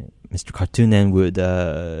Mr. Karttunen would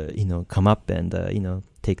come up and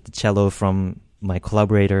take the cello from my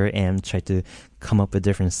collaborator and try to come up with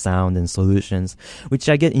different sound and solutions, which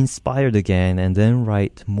I get inspired again and then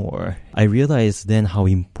write more. I realized then how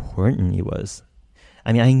important it was.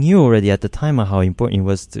 I mean, I knew already at the time how important it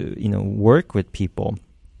was to work with people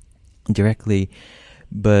directly,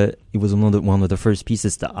 but it was one of the first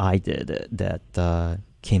pieces that I did that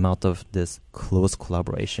came out of this close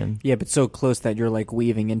collaboration. Yeah, but so close that you're like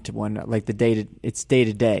weaving into one, like it's day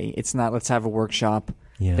to day. It's not let's have a workshop,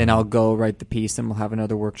 then I'll go write the piece, and we'll have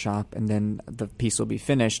another workshop, and then the piece will be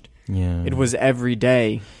finished. Yeah, it was every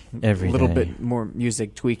day, a little day. bit more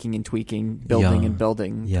music, tweaking and tweaking, building and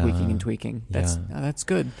building, tweaking and tweaking. That's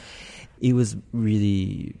good. It was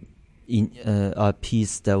really a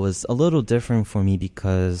piece that was a little different for me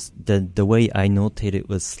because the way I notate it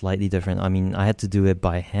was slightly different. I mean, I had to do it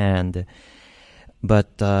by hand,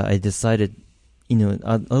 but I decided,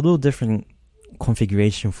 a little different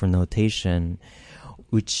configuration for notation,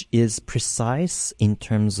 which is precise in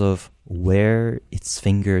terms of where it's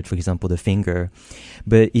fingered, for example, the finger,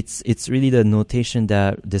 but it's really the notation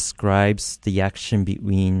that describes the action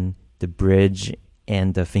between the bridge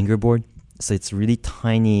and the fingerboard. So it's really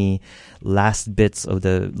tiny last bit of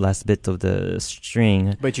the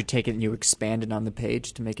string. But you take it and you expand it on the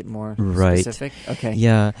page to make it more right. specific? Okay.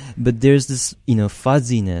 Yeah, but there's this,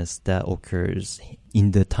 fuzziness that occurs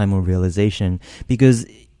in the time of realization, because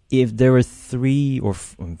if there were 3 or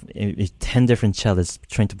 10 different cellists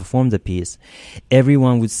trying to perform the piece,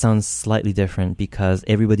 everyone would sound slightly different because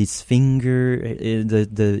everybody's finger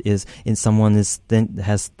someone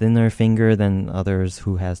has thinner finger than others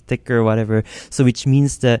who has thicker, whatever. So which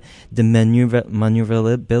means that the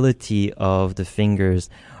maneuverability of the fingers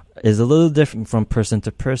is a little different from person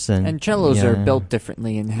to person. And cellos are built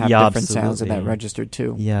differently and have different sounds in that register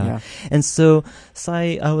too. Yeah. And so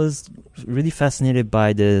I was really fascinated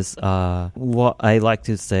by this, what I like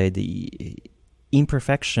to say, the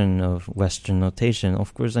imperfection of Western notation.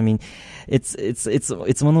 Of course, I mean, it's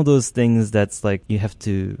one of those things that's like you have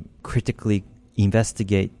to critically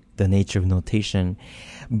investigate the nature of notation.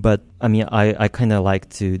 But I mean, I kind of like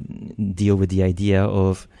to deal with the idea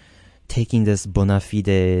of taking this bona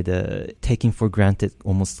fide, taking for granted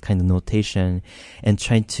almost kind of notation, and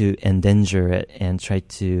trying to endanger it and try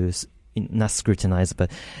to not scrutinize,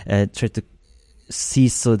 but try to see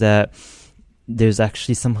so that there's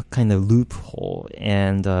actually some kind of loophole,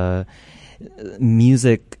 and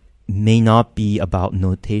music may not be about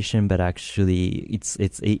notation, but actually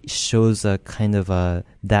it shows a kind of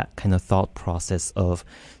that kind of thought process of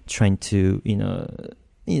trying to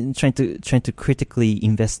trying to critically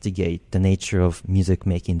investigate the nature of music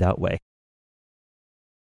making that way.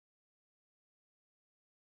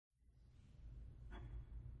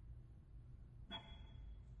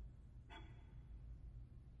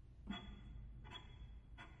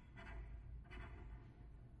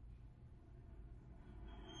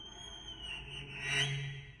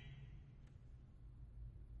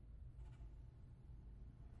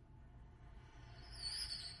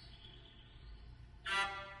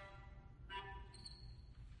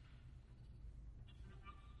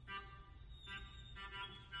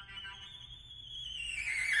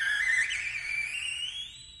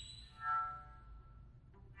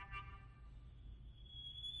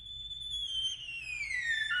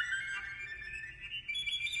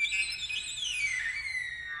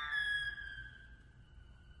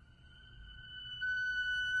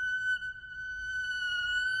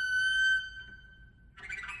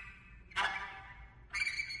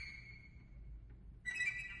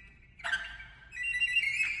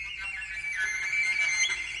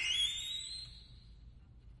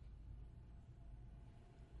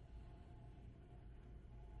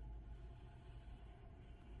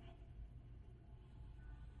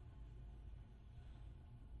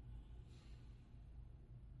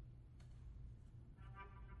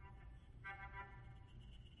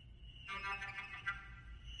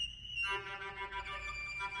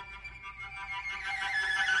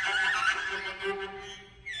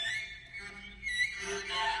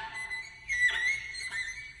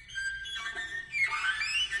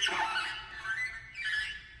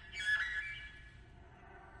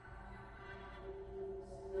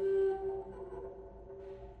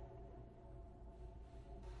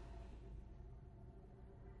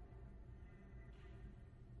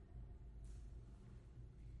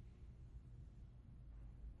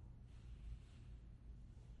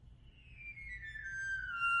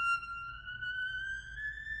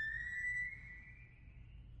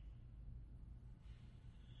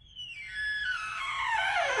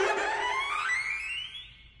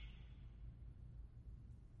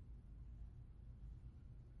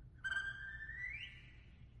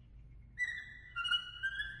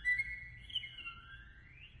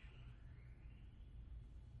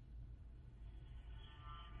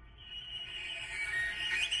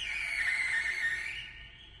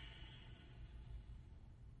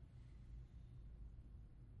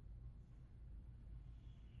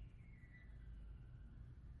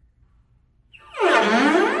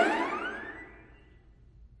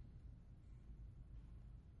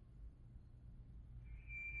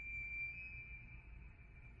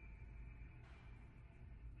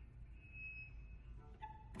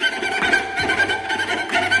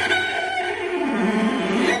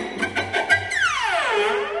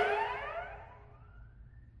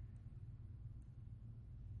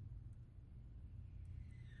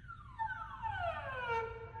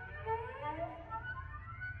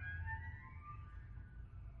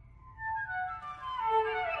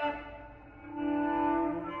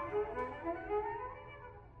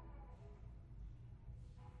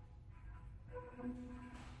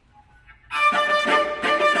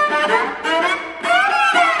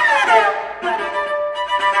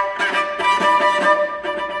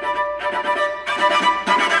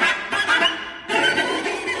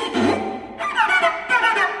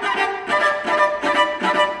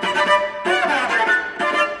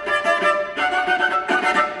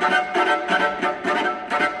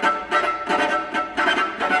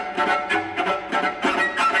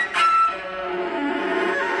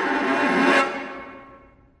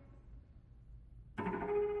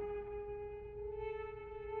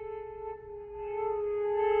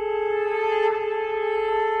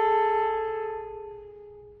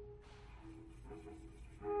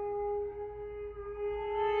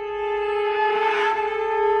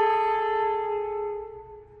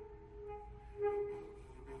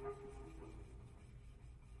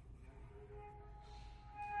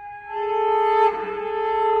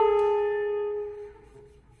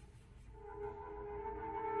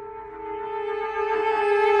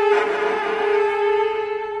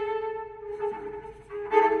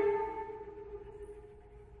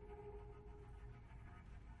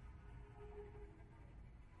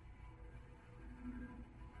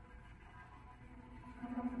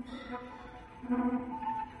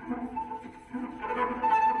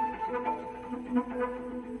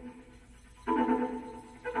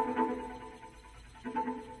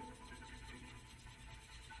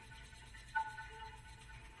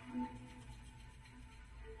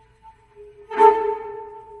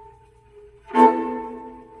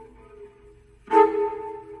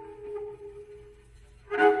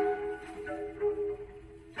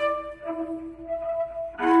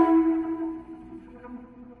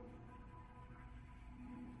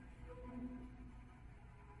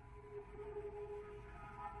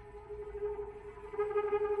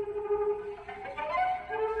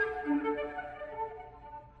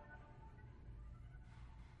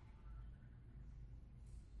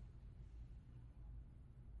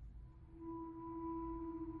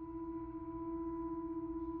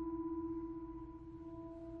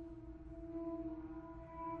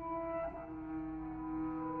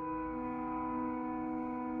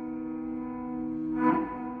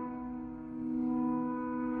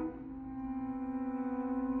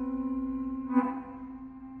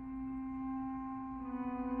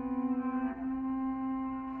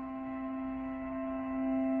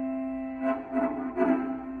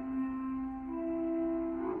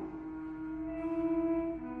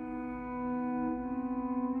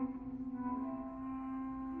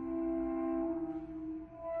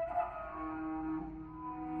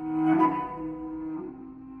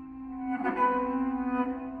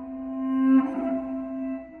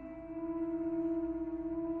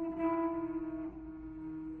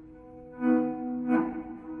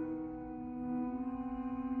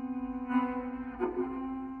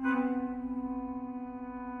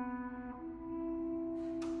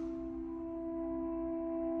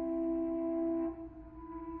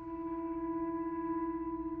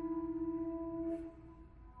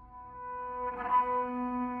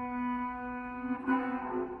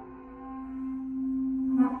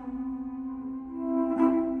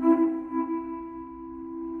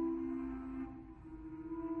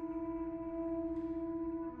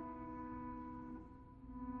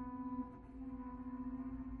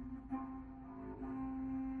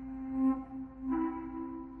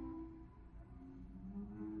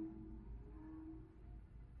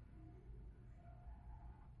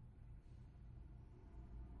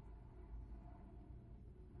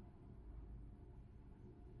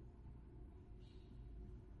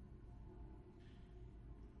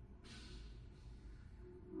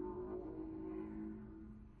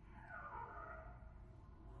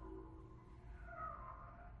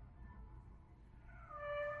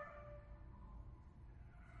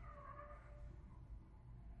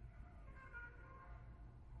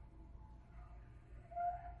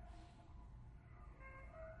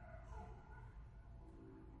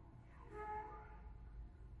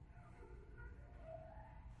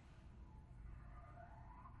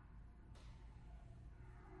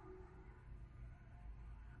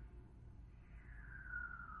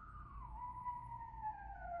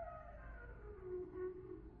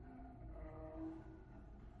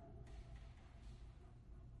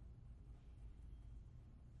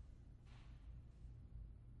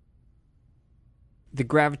 The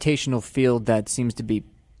gravitational field that seems to be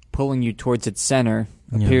pulling you towards its center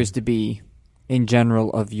appears to be in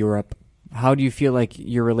general of Europe. How do you feel like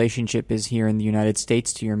your relationship is here in the United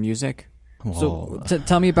States to your music? Well, So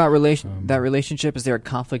tell me about that relationship. Is there a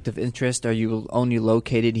conflict of interest? Are you only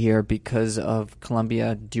located here because of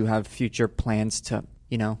Colombia? Do you have future plans to,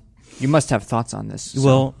 you must have thoughts on this.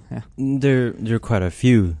 Well, there are quite a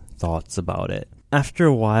few thoughts about it. After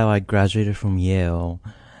a while, I graduated from Yale.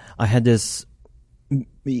 I had this,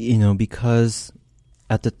 because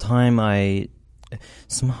at the time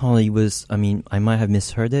somehow it was, I might have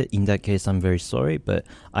misheard it. In that case, I'm very sorry, but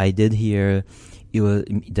I did hear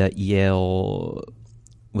that Yale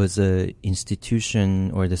was a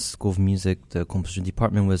institution, or the School of Music, the composition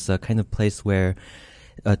department was a kind of place where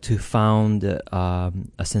to found a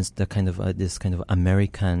sense the kind of this kind of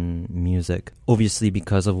American music. Obviously,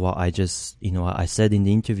 because of what I just I said in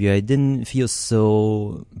the interview, I didn't feel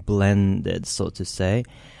so blended, so to say.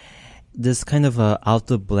 This kind of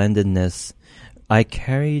out of blendedness I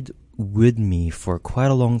carried with me for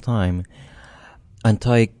quite a long time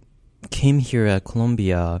until I came here at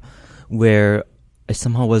Columbia, where I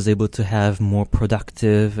somehow was able to have more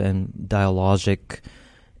productive and dialogic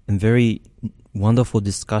and very wonderful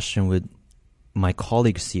discussion with my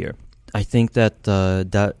colleagues here. I think that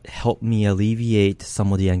that helped me alleviate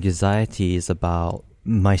some of the anxieties about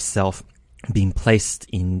myself being placed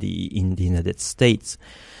in the United States.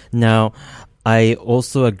 Now, I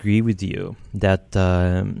also agree with you that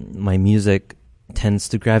my music tends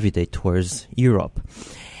to gravitate towards Europe.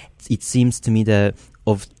 It seems to me that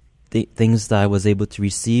of things that I was able to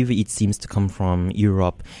receive, it seems to come from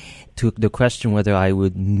Europe. To the question whether I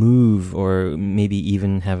would move or maybe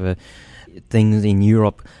even have things in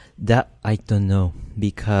Europe, that I don't know,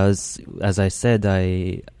 because as I said,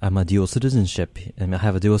 I'm a dual citizenship. I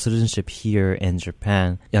have a dual citizenship here in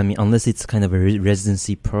Japan. I mean, unless it's kind of a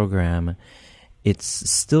residency program, it's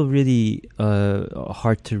still really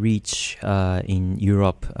hard to reach in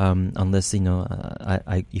Europe, unless,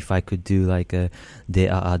 if I could do like a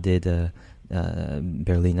DAAD,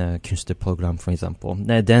 Berliner Künstlerprogramm, for example,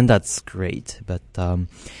 then that's great. But I'm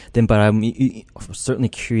certainly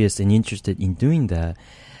curious and interested in doing that.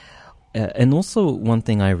 And also, one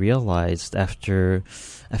thing I realized after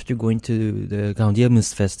going to the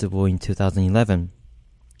Gaudiamus Festival in 2011,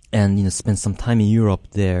 and spent some time in Europe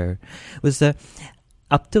there, was that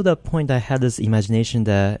up to that point I had this imagination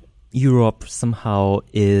that Europe somehow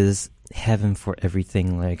is heaven for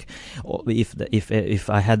everything. Like, if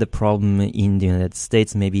I had a problem in the United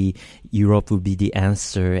States, maybe Europe would be the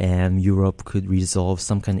answer, and Europe could resolve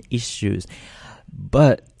some kind of issues.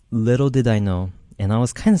 But little did I know, and I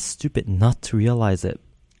was kind of stupid not to realize it,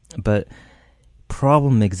 but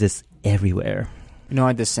problem exists everywhere. I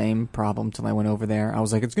had the same problem till I went over there. I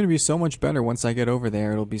was like, it's going to be so much better once I get over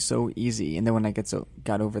there. It'll be so easy. And then when I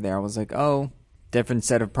got over there, I was like, oh, different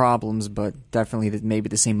set of problems, but definitely maybe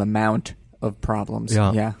the same amount of problems.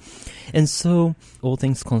 Yeah. And so, all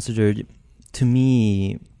things considered, to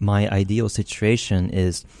me, my ideal situation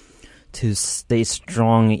is to stay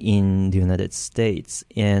strong in the United States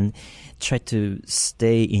and try to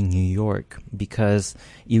stay in New York, because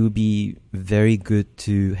it would be very good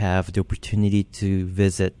to have the opportunity to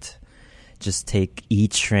visit. Just take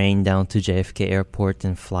E-train down to JFK Airport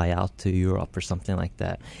and fly out to Europe or something like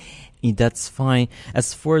that. That's fine.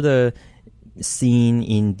 As for the scene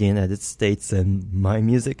in the United States and my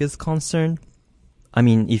music is concerned, I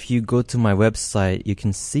mean, if you go to my website, you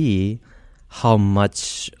can see how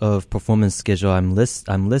much of performance schedule I'm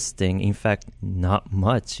listing. In fact, not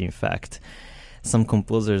much. In fact, some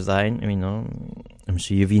composers I'm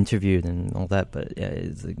sure you've interviewed and all that, but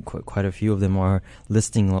it's quite a few of them are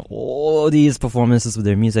listing all these performances with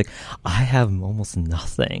their music. I have almost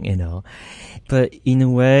nothing, But in a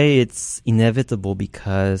way, it's inevitable,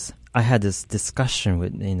 because I had this discussion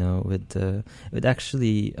with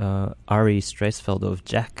actually Ari Streisfeld of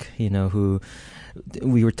Jack, who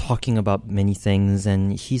we were talking about many things,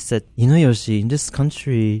 and he said, Yoshi, in this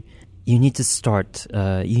country, you need to start,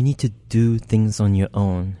 you need to do things on your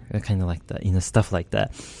own, kind of like that, stuff like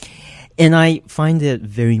that. And I find it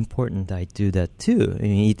very important that I do that too. I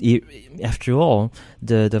mean, after all,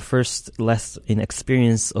 the first lesson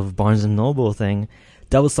experience of Barnes & Noble thing,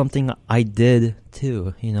 that was something I did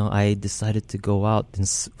too. I decided to go out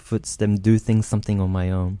and do something on my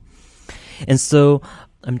own. And so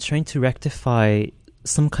I'm trying to rectify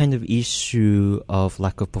some kind of issue of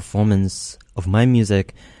lack of performance of my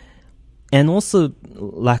music, and also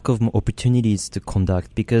lack of opportunities to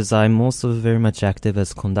conduct, because I'm also very much active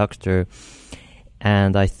as conductor,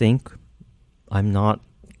 and I think I'm not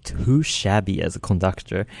too shabby as a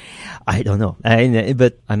conductor. I don't know.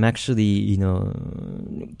 But I'm actually,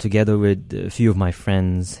 together with a few of my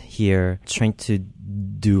friends here, trying to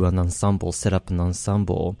do an ensemble, set up an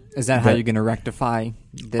ensemble. Is that how you're going to rectify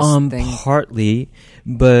this thing? Partly,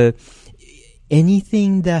 but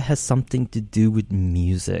anything that has something to do with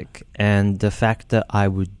music, and the fact that I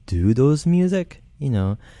would do those music,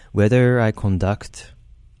 whether I conduct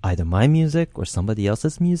either my music or somebody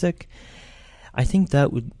else's music, I think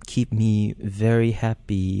that would keep me very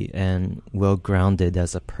happy and well-grounded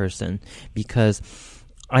as a person, because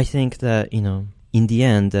I think that, in the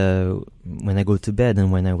end, when I go to bed and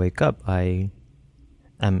when I wake up, I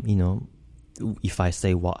am, if I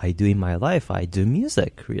say what I do in my life, I do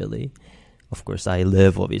music, really. Of course, I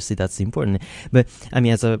live, obviously, that's important. But, I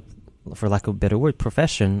mean, for lack of a better word,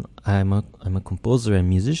 profession, I'm a composer and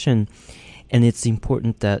musician, and it's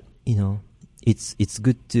important that, it's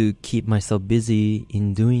good to keep myself busy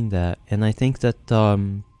in doing that. And I think that,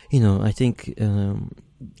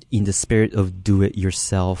 in the spirit of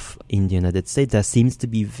do-it-yourself in the United States, that seems to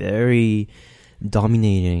be very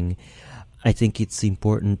dominating. I think it's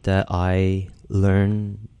important that I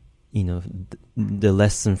learn, the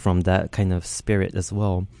lesson from that kind of spirit as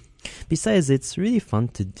well. Besides, it's really fun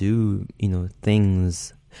to do,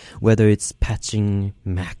 things, whether it's patching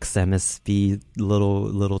Max MSP,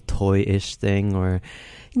 little toy-ish thing, or,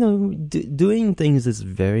 doing things is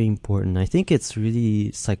very important. I think it's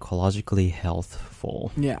really psychologically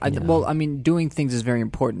healthful. Yeah, doing things is very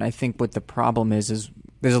important. I think what the problem is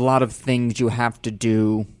there's a lot of things you have to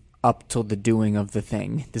do up till the doing of the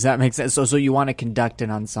thing. Does that make sense? So you want to conduct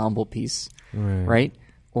an ensemble piece, right?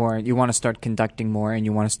 Or you want to start conducting more and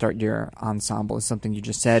you want to start your ensemble. It's something you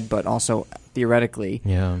just said, but also theoretically,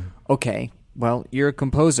 okay, well, you're a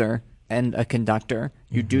composer and a conductor.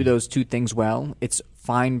 You do those two things well. It's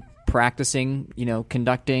fine practicing,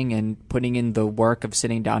 conducting and putting in the work of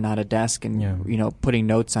sitting down at a desk and, putting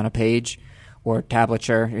notes on a page or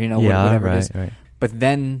tablature, whatever it is. Right. But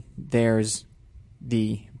then there's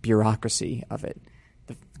the bureaucracy of it,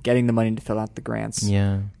 getting the money to fill out the grants,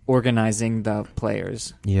 organizing the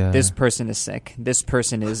players. This person is sick. This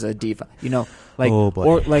person is a diva.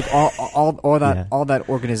 Or like all that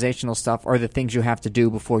organizational stuff are the things you have to do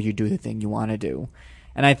before you do the thing you want to do.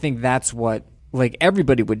 And I think that's what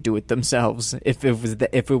everybody would do it themselves if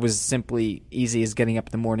it was simply easy as getting up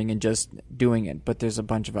in the morning and just doing it. But there's a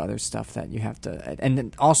bunch of other stuff that you have to, and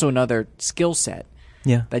then also another skill set.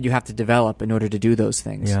 That you have to develop in order to do those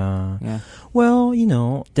things. Well,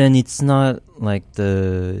 then it's not like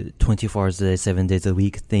the 24 hours a day, 7 days a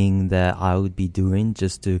week thing that I would be doing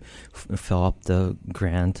just to fill up the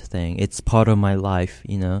grant thing. It's part of my life,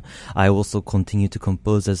 I also continue to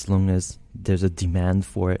compose as long as there's a demand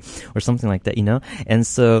for it or something like that, And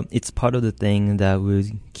so it's part of the thing that would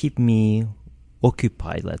keep me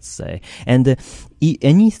occupied, let's say. And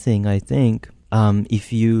anything, I think,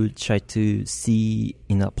 if you try to see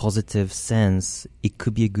in a positive sense, it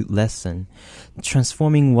could be a good lesson.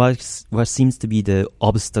 Transforming what seems to be the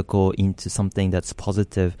obstacle into something that's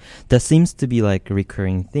positive, that seems to be like a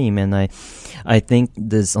recurring theme. And I think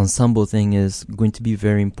this ensemble thing is going to be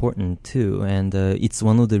very important too. And it's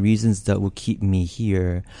one of the reasons that will keep me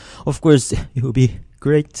here. Of course, it would be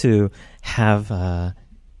great to have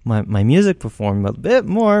my music perform a bit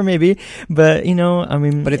more maybe, but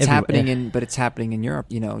but it's happening in Europe.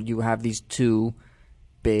 You have these two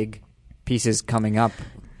big pieces coming up.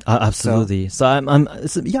 Absolutely. So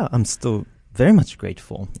I'm still very much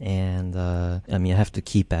grateful, and I have to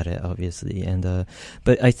keep at it, obviously. And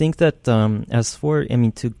but I think that as for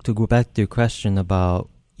to go back to your question about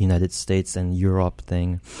United States and Europe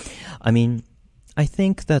thing, I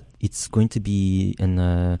think that it's going to be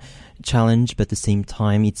a challenge, but at the same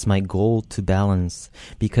time, it's my goal to balance,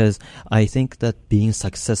 because I think that being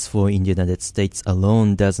successful in the United States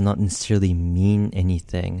alone does not necessarily mean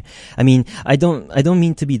anything. I don't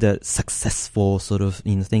mean to be the successful sort of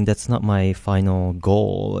thing. That's not my final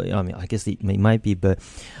goal. I guess it might be, but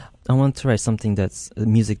I want to write something that's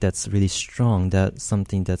music that's really strong, that's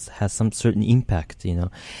something that has some certain impact,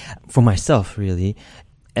 for myself, really.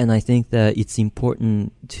 And I think that it's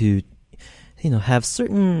important to, have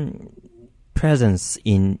certain presence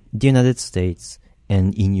in the United States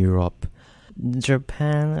and in Europe.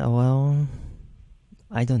 Japan, well,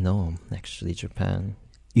 I don't know, actually, Japan.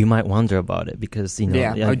 You might wonder about it because,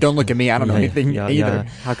 don't look at me. I don't know anything either.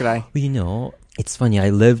 How could I? Well, it's funny.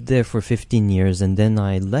 I lived there for 15 years and then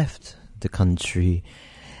I left the country.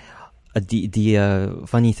 The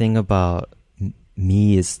funny thing about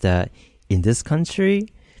me is that in this country,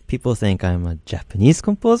 people think I'm a Japanese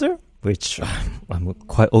composer, which I'm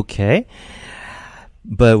quite okay.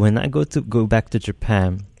 But when I go back to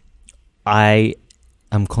Japan, I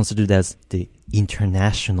am considered as the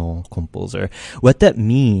international composer. What that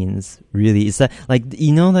means really is that,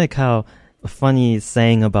 how a funny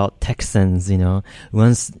saying about Texans,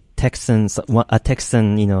 once a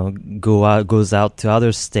Texan, goes out to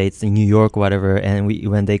other states in New York, whatever, and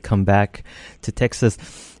when they come back to Texas,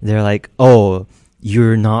 they're like, oh,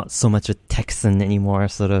 you're not so much a Texan anymore,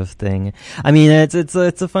 sort of thing.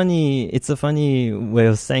 It's a funny way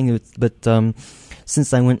of saying it, but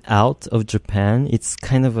since I went out of Japan, it's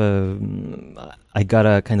kind of I got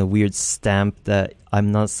a kind of weird stamp that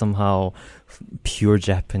I'm not somehow pure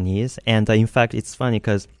Japanese. And in fact, it's funny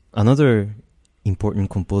because another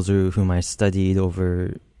important composer whom I studied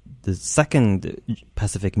over the second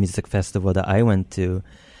Pacific Music Festival that I went to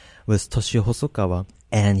was Toshio Hosokawa.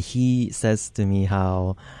 And he says to me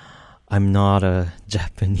how I'm not a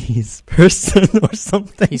Japanese person or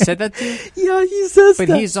something. He said that to you? Yeah, he says that.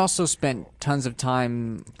 But he's also spent tons of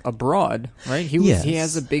time abroad, right? He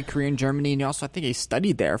has a big career in Germany, and also I think he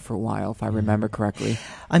studied there for a while, if I remember correctly.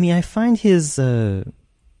 I find his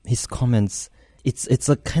comments, it's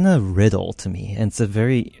a kind of riddle to me, and it's a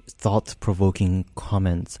very thought-provoking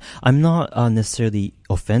comment. I'm not necessarily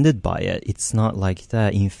offended by it. It's not like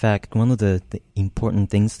that. In fact, one of the important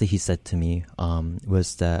things that he said to me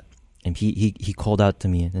was that, and he called out to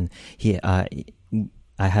me, and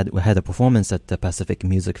I had a performance at the Pacific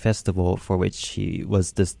Music Festival for which he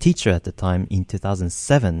was this teacher at the time in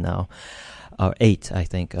 2007 now, or 8 I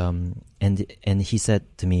think. And he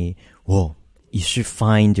said to me, "Whoa, you should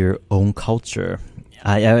find your own culture.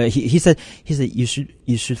 He said you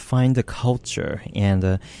should find the culture,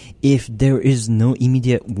 and if there is no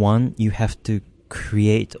immediate one, you have to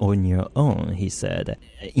create on your own, he said,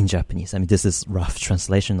 in Japanese. I mean, this is rough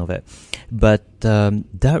translation of it. But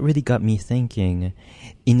that really got me thinking.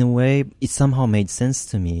 In a way, it somehow made sense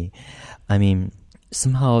to me. I mean,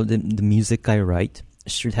 somehow the music I write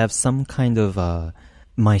should have some kind of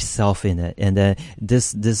myself in it. And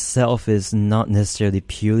this self is not necessarily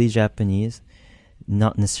purely Japanese,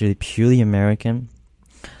 not necessarily purely American.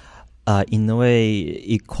 In a way,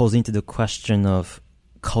 it calls into the question of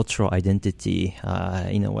cultural identity,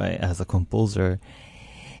 in a way, as a composer.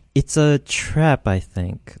 It's a trap, I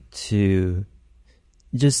think, to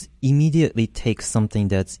just immediately take something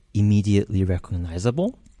that's immediately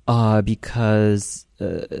recognizable. Because,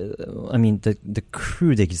 I mean, the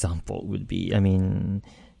crude example would be, I mean,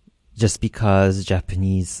 just because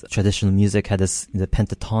Japanese traditional music had the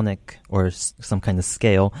pentatonic or some kind of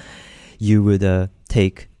scale, you would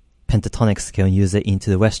take pentatonic scale and use it into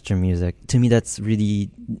the Western music. To me, that's really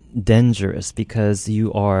dangerous because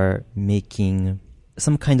you are making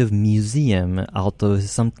some kind of museum out of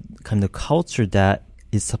some kind of culture that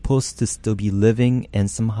is supposed to still be living and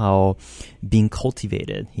somehow being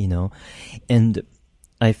cultivated, you know. And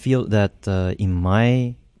I feel that in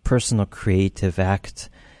my personal creative act,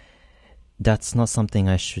 that's not something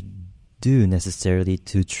I should do necessarily,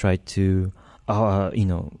 to try to, you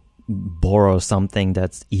know, borrow something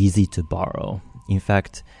that's easy to borrow. In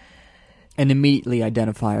fact, and immediately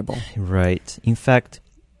identifiable. Right. In fact,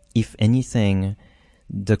 if anything,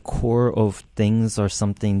 the core of things are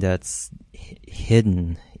something that's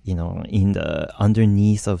hidden, you know, in the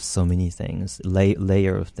underneath of so many things,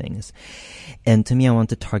 layer of things. And to me, I want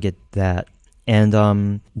to target that.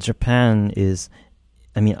 And Japan is,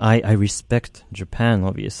 I mean, I respect Japan,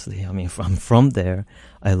 obviously. I mean, I'm from there.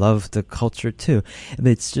 I love the culture too. But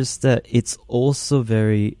it's just that it's also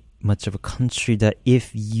very much of a country that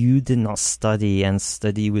if you did not study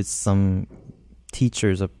with some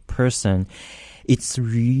teachers or person, it's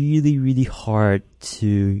really, really hard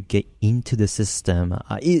to get into the system.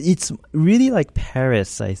 It's really like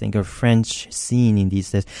Paris, I think, or French scene in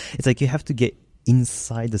these days. It's like you have to get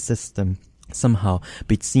inside the system somehow.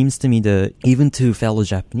 But it seems to me that even to fellow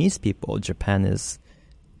Japanese people, Japan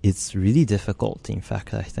it's really difficult, in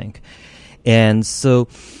fact, I think. And so...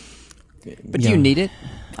 But do you need it?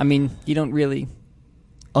 I mean, you don't really...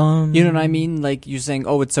 you know what I mean? Like, you're saying,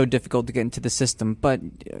 oh, it's so difficult to get into the system. But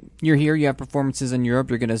you're here, you have performances in Europe,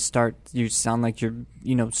 you're going to start... You sound like you're,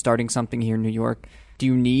 you know, starting something here in New York. Do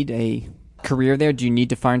you need a career there? Do you need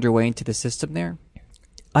to find your way into the system there?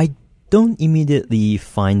 I don't immediately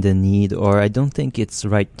find the need, or I don't think it's the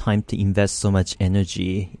right time to invest so much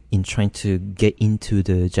energy in trying to get into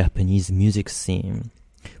the Japanese music scene.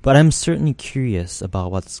 But I'm certainly curious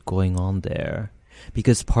about what's going on there,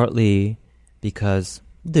 partly because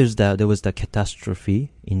there was that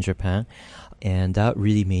catastrophe in Japan, and that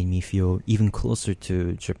really made me feel even closer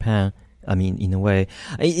to Japan. I mean, in a way,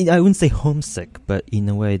 I wouldn't say homesick, but in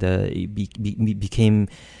a way that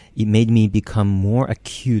it made me become more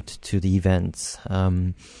acute to the events.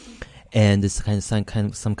 And this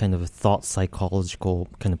some kind of thought psychological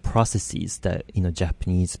kind of processes that, you know,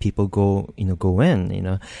 Japanese people go in, you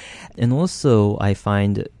know. And also I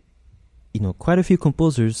find, you know, quite a few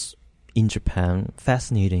composers in Japan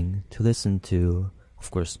fascinating to listen to.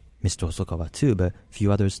 Of course, Mr. Hosokawa too, but a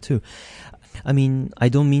few others too. I mean, I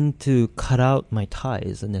don't mean to cut out my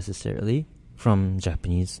ties necessarily from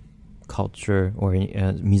Japanese culture or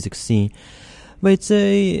music scene, but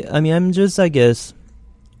I'm just, I guess,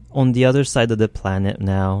 on the other side of the planet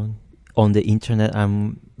now. On the internet,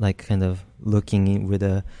 I'm like kind of looking with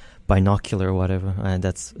a binocular or whatever.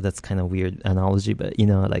 That's kind of weird analogy, but you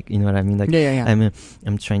know, like, you know what I mean? Like, yeah.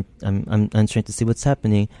 I'm trying to see what's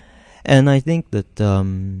happening, and I think that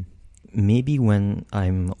maybe when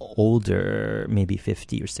I'm older, maybe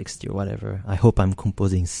 50 or 60 or whatever, I hope I'm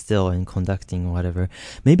composing still and conducting or whatever.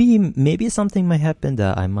 Maybe something might happen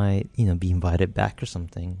that I might, you know, be invited back or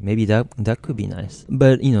something. Maybe that could be nice.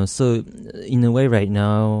 But, you know, so in a way right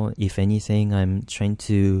now, if anything, I'm trying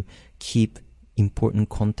to keep important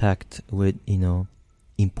contact with, you know,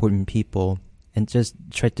 important people and just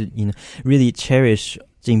try to, you know, really cherish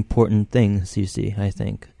the important things, you see, I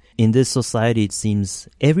think. In this society, it seems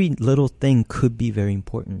every little thing could be very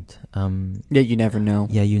important. Yeah, you never know.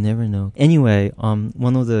 Yeah, you never know. Anyway,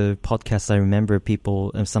 one of the podcasts I remember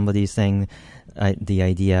somebody saying the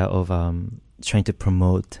idea of trying to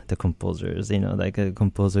promote the composers, like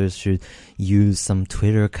composers should use some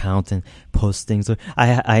Twitter account and post things. Or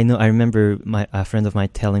I remember a friend of mine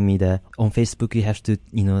telling me that on Facebook you have to,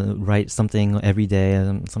 write something every day,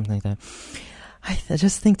 something like that. I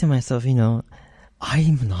just think to myself,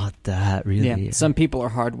 I'm not that really. Yeah, some people are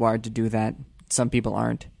hardwired to do that. Some people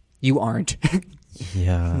aren't. You aren't.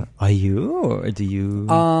 Yeah. Are you, or do you?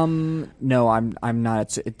 No, I'm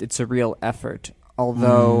not. It's a real effort.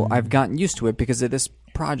 Although I've gotten used to it because of this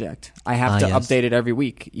project. I have to update it every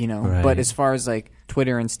week, Right. But as far as like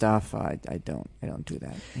Twitter and stuff, I don't do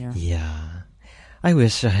that. Yeah. Yeah. I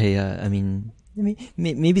wish I mean,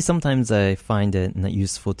 maybe sometimes I find it not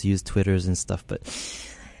useful to use Twitters and stuff, but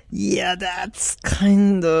yeah, that's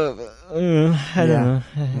kind of, I don't know.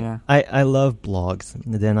 Yeah. I love blogs.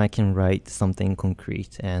 Then I can write something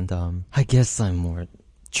concrete, and I guess I'm more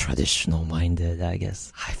traditional minded, I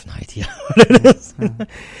guess. I have no idea what it is.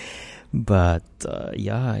 But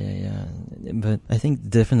yeah. But I think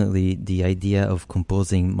definitely the idea of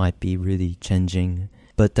composing might be really changing.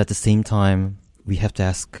 But at the same time, we have to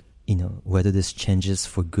ask, whether this changes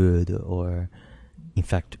for good, or in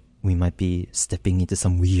fact, we might be stepping into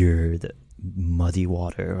some weird muddy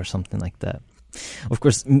water or something like that. Of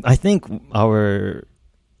course, I think our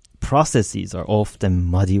processes are often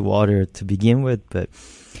muddy water to begin with, but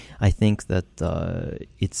I think that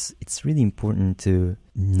it's really important to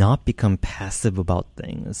not become passive about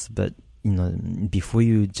things, but before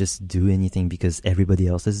you just do anything because everybody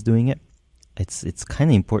else is doing it, it's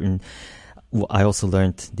kind of important. What I also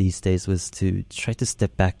learned these days was to try to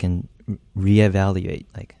step back and reevaluate,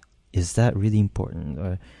 like, is that really important,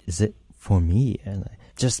 or is it for me? And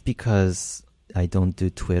just because I don't do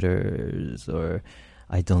Twitters or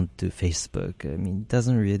I don't do Facebook, I mean, it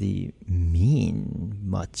doesn't really mean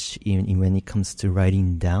much even when it comes to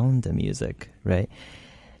writing down the music, right?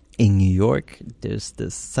 In New York, there's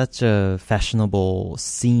such a fashionable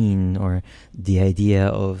scene, or the idea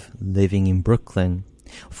of living in Brooklyn.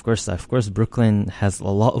 Of course, Brooklyn has a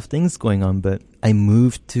lot of things going on, but I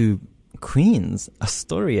moved to Queens,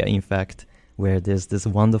 Astoria, in fact, where there's this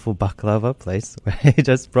wonderful baklava place where I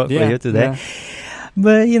just brought for you today. Yeah.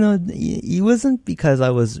 But, it wasn't because I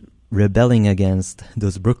was rebelling against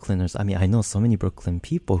those Brooklyners. I mean, I know so many Brooklyn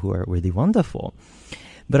people who are really wonderful.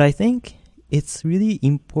 But I think it's really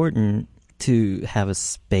important to have a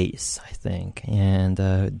space, I think. And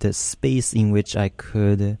the space in which I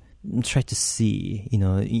could try to see,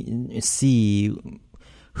 see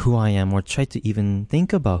who I am, or try to even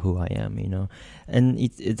think about who I am, and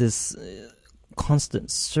it is constant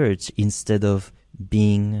search instead of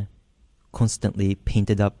being constantly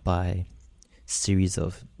painted up by series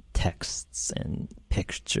of texts and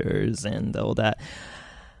pictures and all that.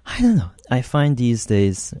 I don't know. I find these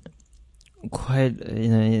days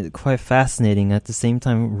quite fascinating, at the same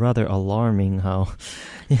time rather alarming how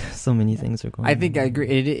so many things are going on. I think I agree.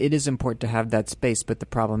 It is important to have that space, but the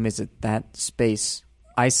problem is that space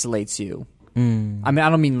isolates you. I mean, I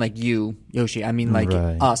don't mean like you, Yoshi. I mean like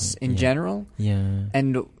us in general. Yeah.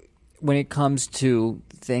 And when it comes to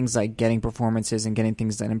things like getting performances and getting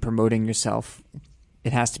things done and promoting yourself,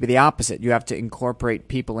 it has to be the opposite. You have to incorporate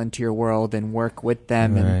people into your world and work with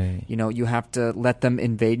them, and you have to let them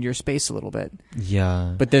invade your space a little bit.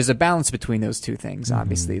 Yeah. But there's a balance between those two things,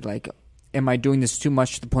 obviously. Like, am I doing this too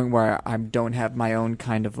much to the point where I don't have my own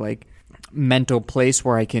kind of like mental place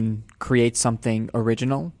where I can create something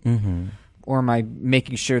original? Or am I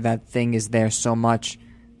making sure that thing is there so much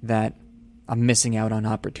that I'm missing out on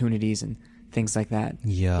opportunities and things like that?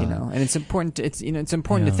 Yeah. And it's important. It's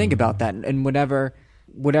important to think about that, and whatever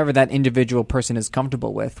that individual person is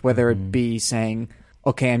comfortable with, whether it be saying,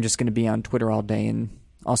 okay, I'm just going to be on Twitter all day and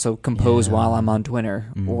also compose while I'm on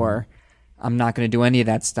Twitter, or I'm not going to do any of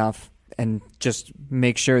that stuff and just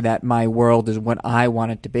make sure that my world is what I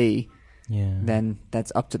want it to be. Then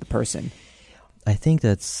that's up to the person. I think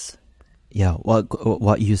that's,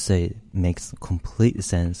 what you say makes complete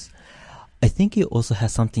sense. I think it also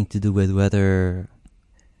has something to do with whether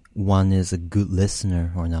one is a good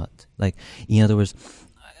listener or not. Like, in other words,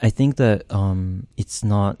 I think that it's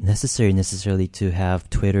not necessarily to have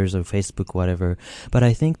Twitters or Facebook, whatever. But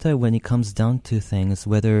I think that when it comes down to things,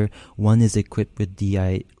 whether one is equipped with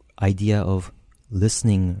the idea of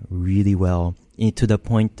listening really well, to the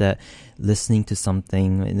point that listening to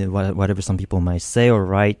something, whatever some people might say or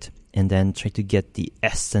write, and then try to get the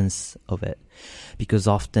essence of it. Because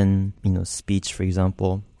often, speech, for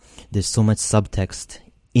example, there's so much subtext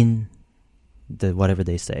in the whatever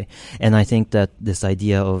they say. And I think that this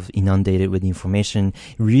idea of inundated with information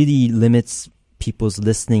really limits people's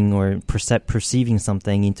listening or perceiving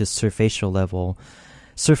something into surfacial level.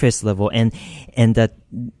 surface level, and that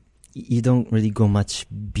you don't really go much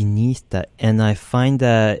beneath that. And I find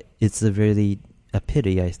that it's a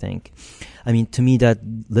pity, I think. I mean, to me, that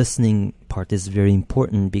listening part is very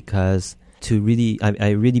important, because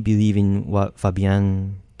I really believe in what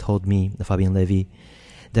Fabian told me, Fabian Levy,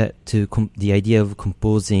 that the idea of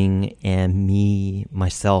composing and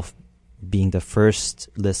myself being the first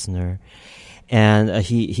listener. And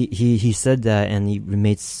he said that, and it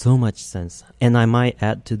made so much sense. And I might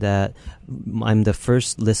add to that, I'm the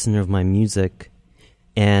first listener of my music,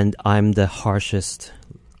 and I'm the harshest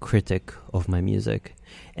critic of my music.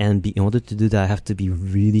 And in order to do that, I have to be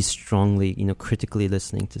really strongly, critically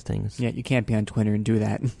listening to things. Yeah, you can't be on Twitter and do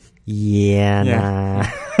that. Yeah, nah.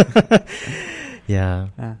 Yeah.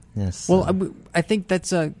 Yes. Well, I think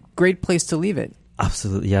that's a great place to leave it.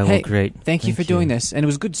 Absolutely. Yeah, hey, well, great. Thank you for doing this. And it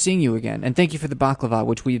was good seeing you again. And thank you for the baklava,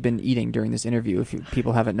 which we've been eating during this interview, if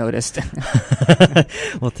people haven't noticed.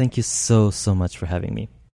 Well, thank you so much for having me.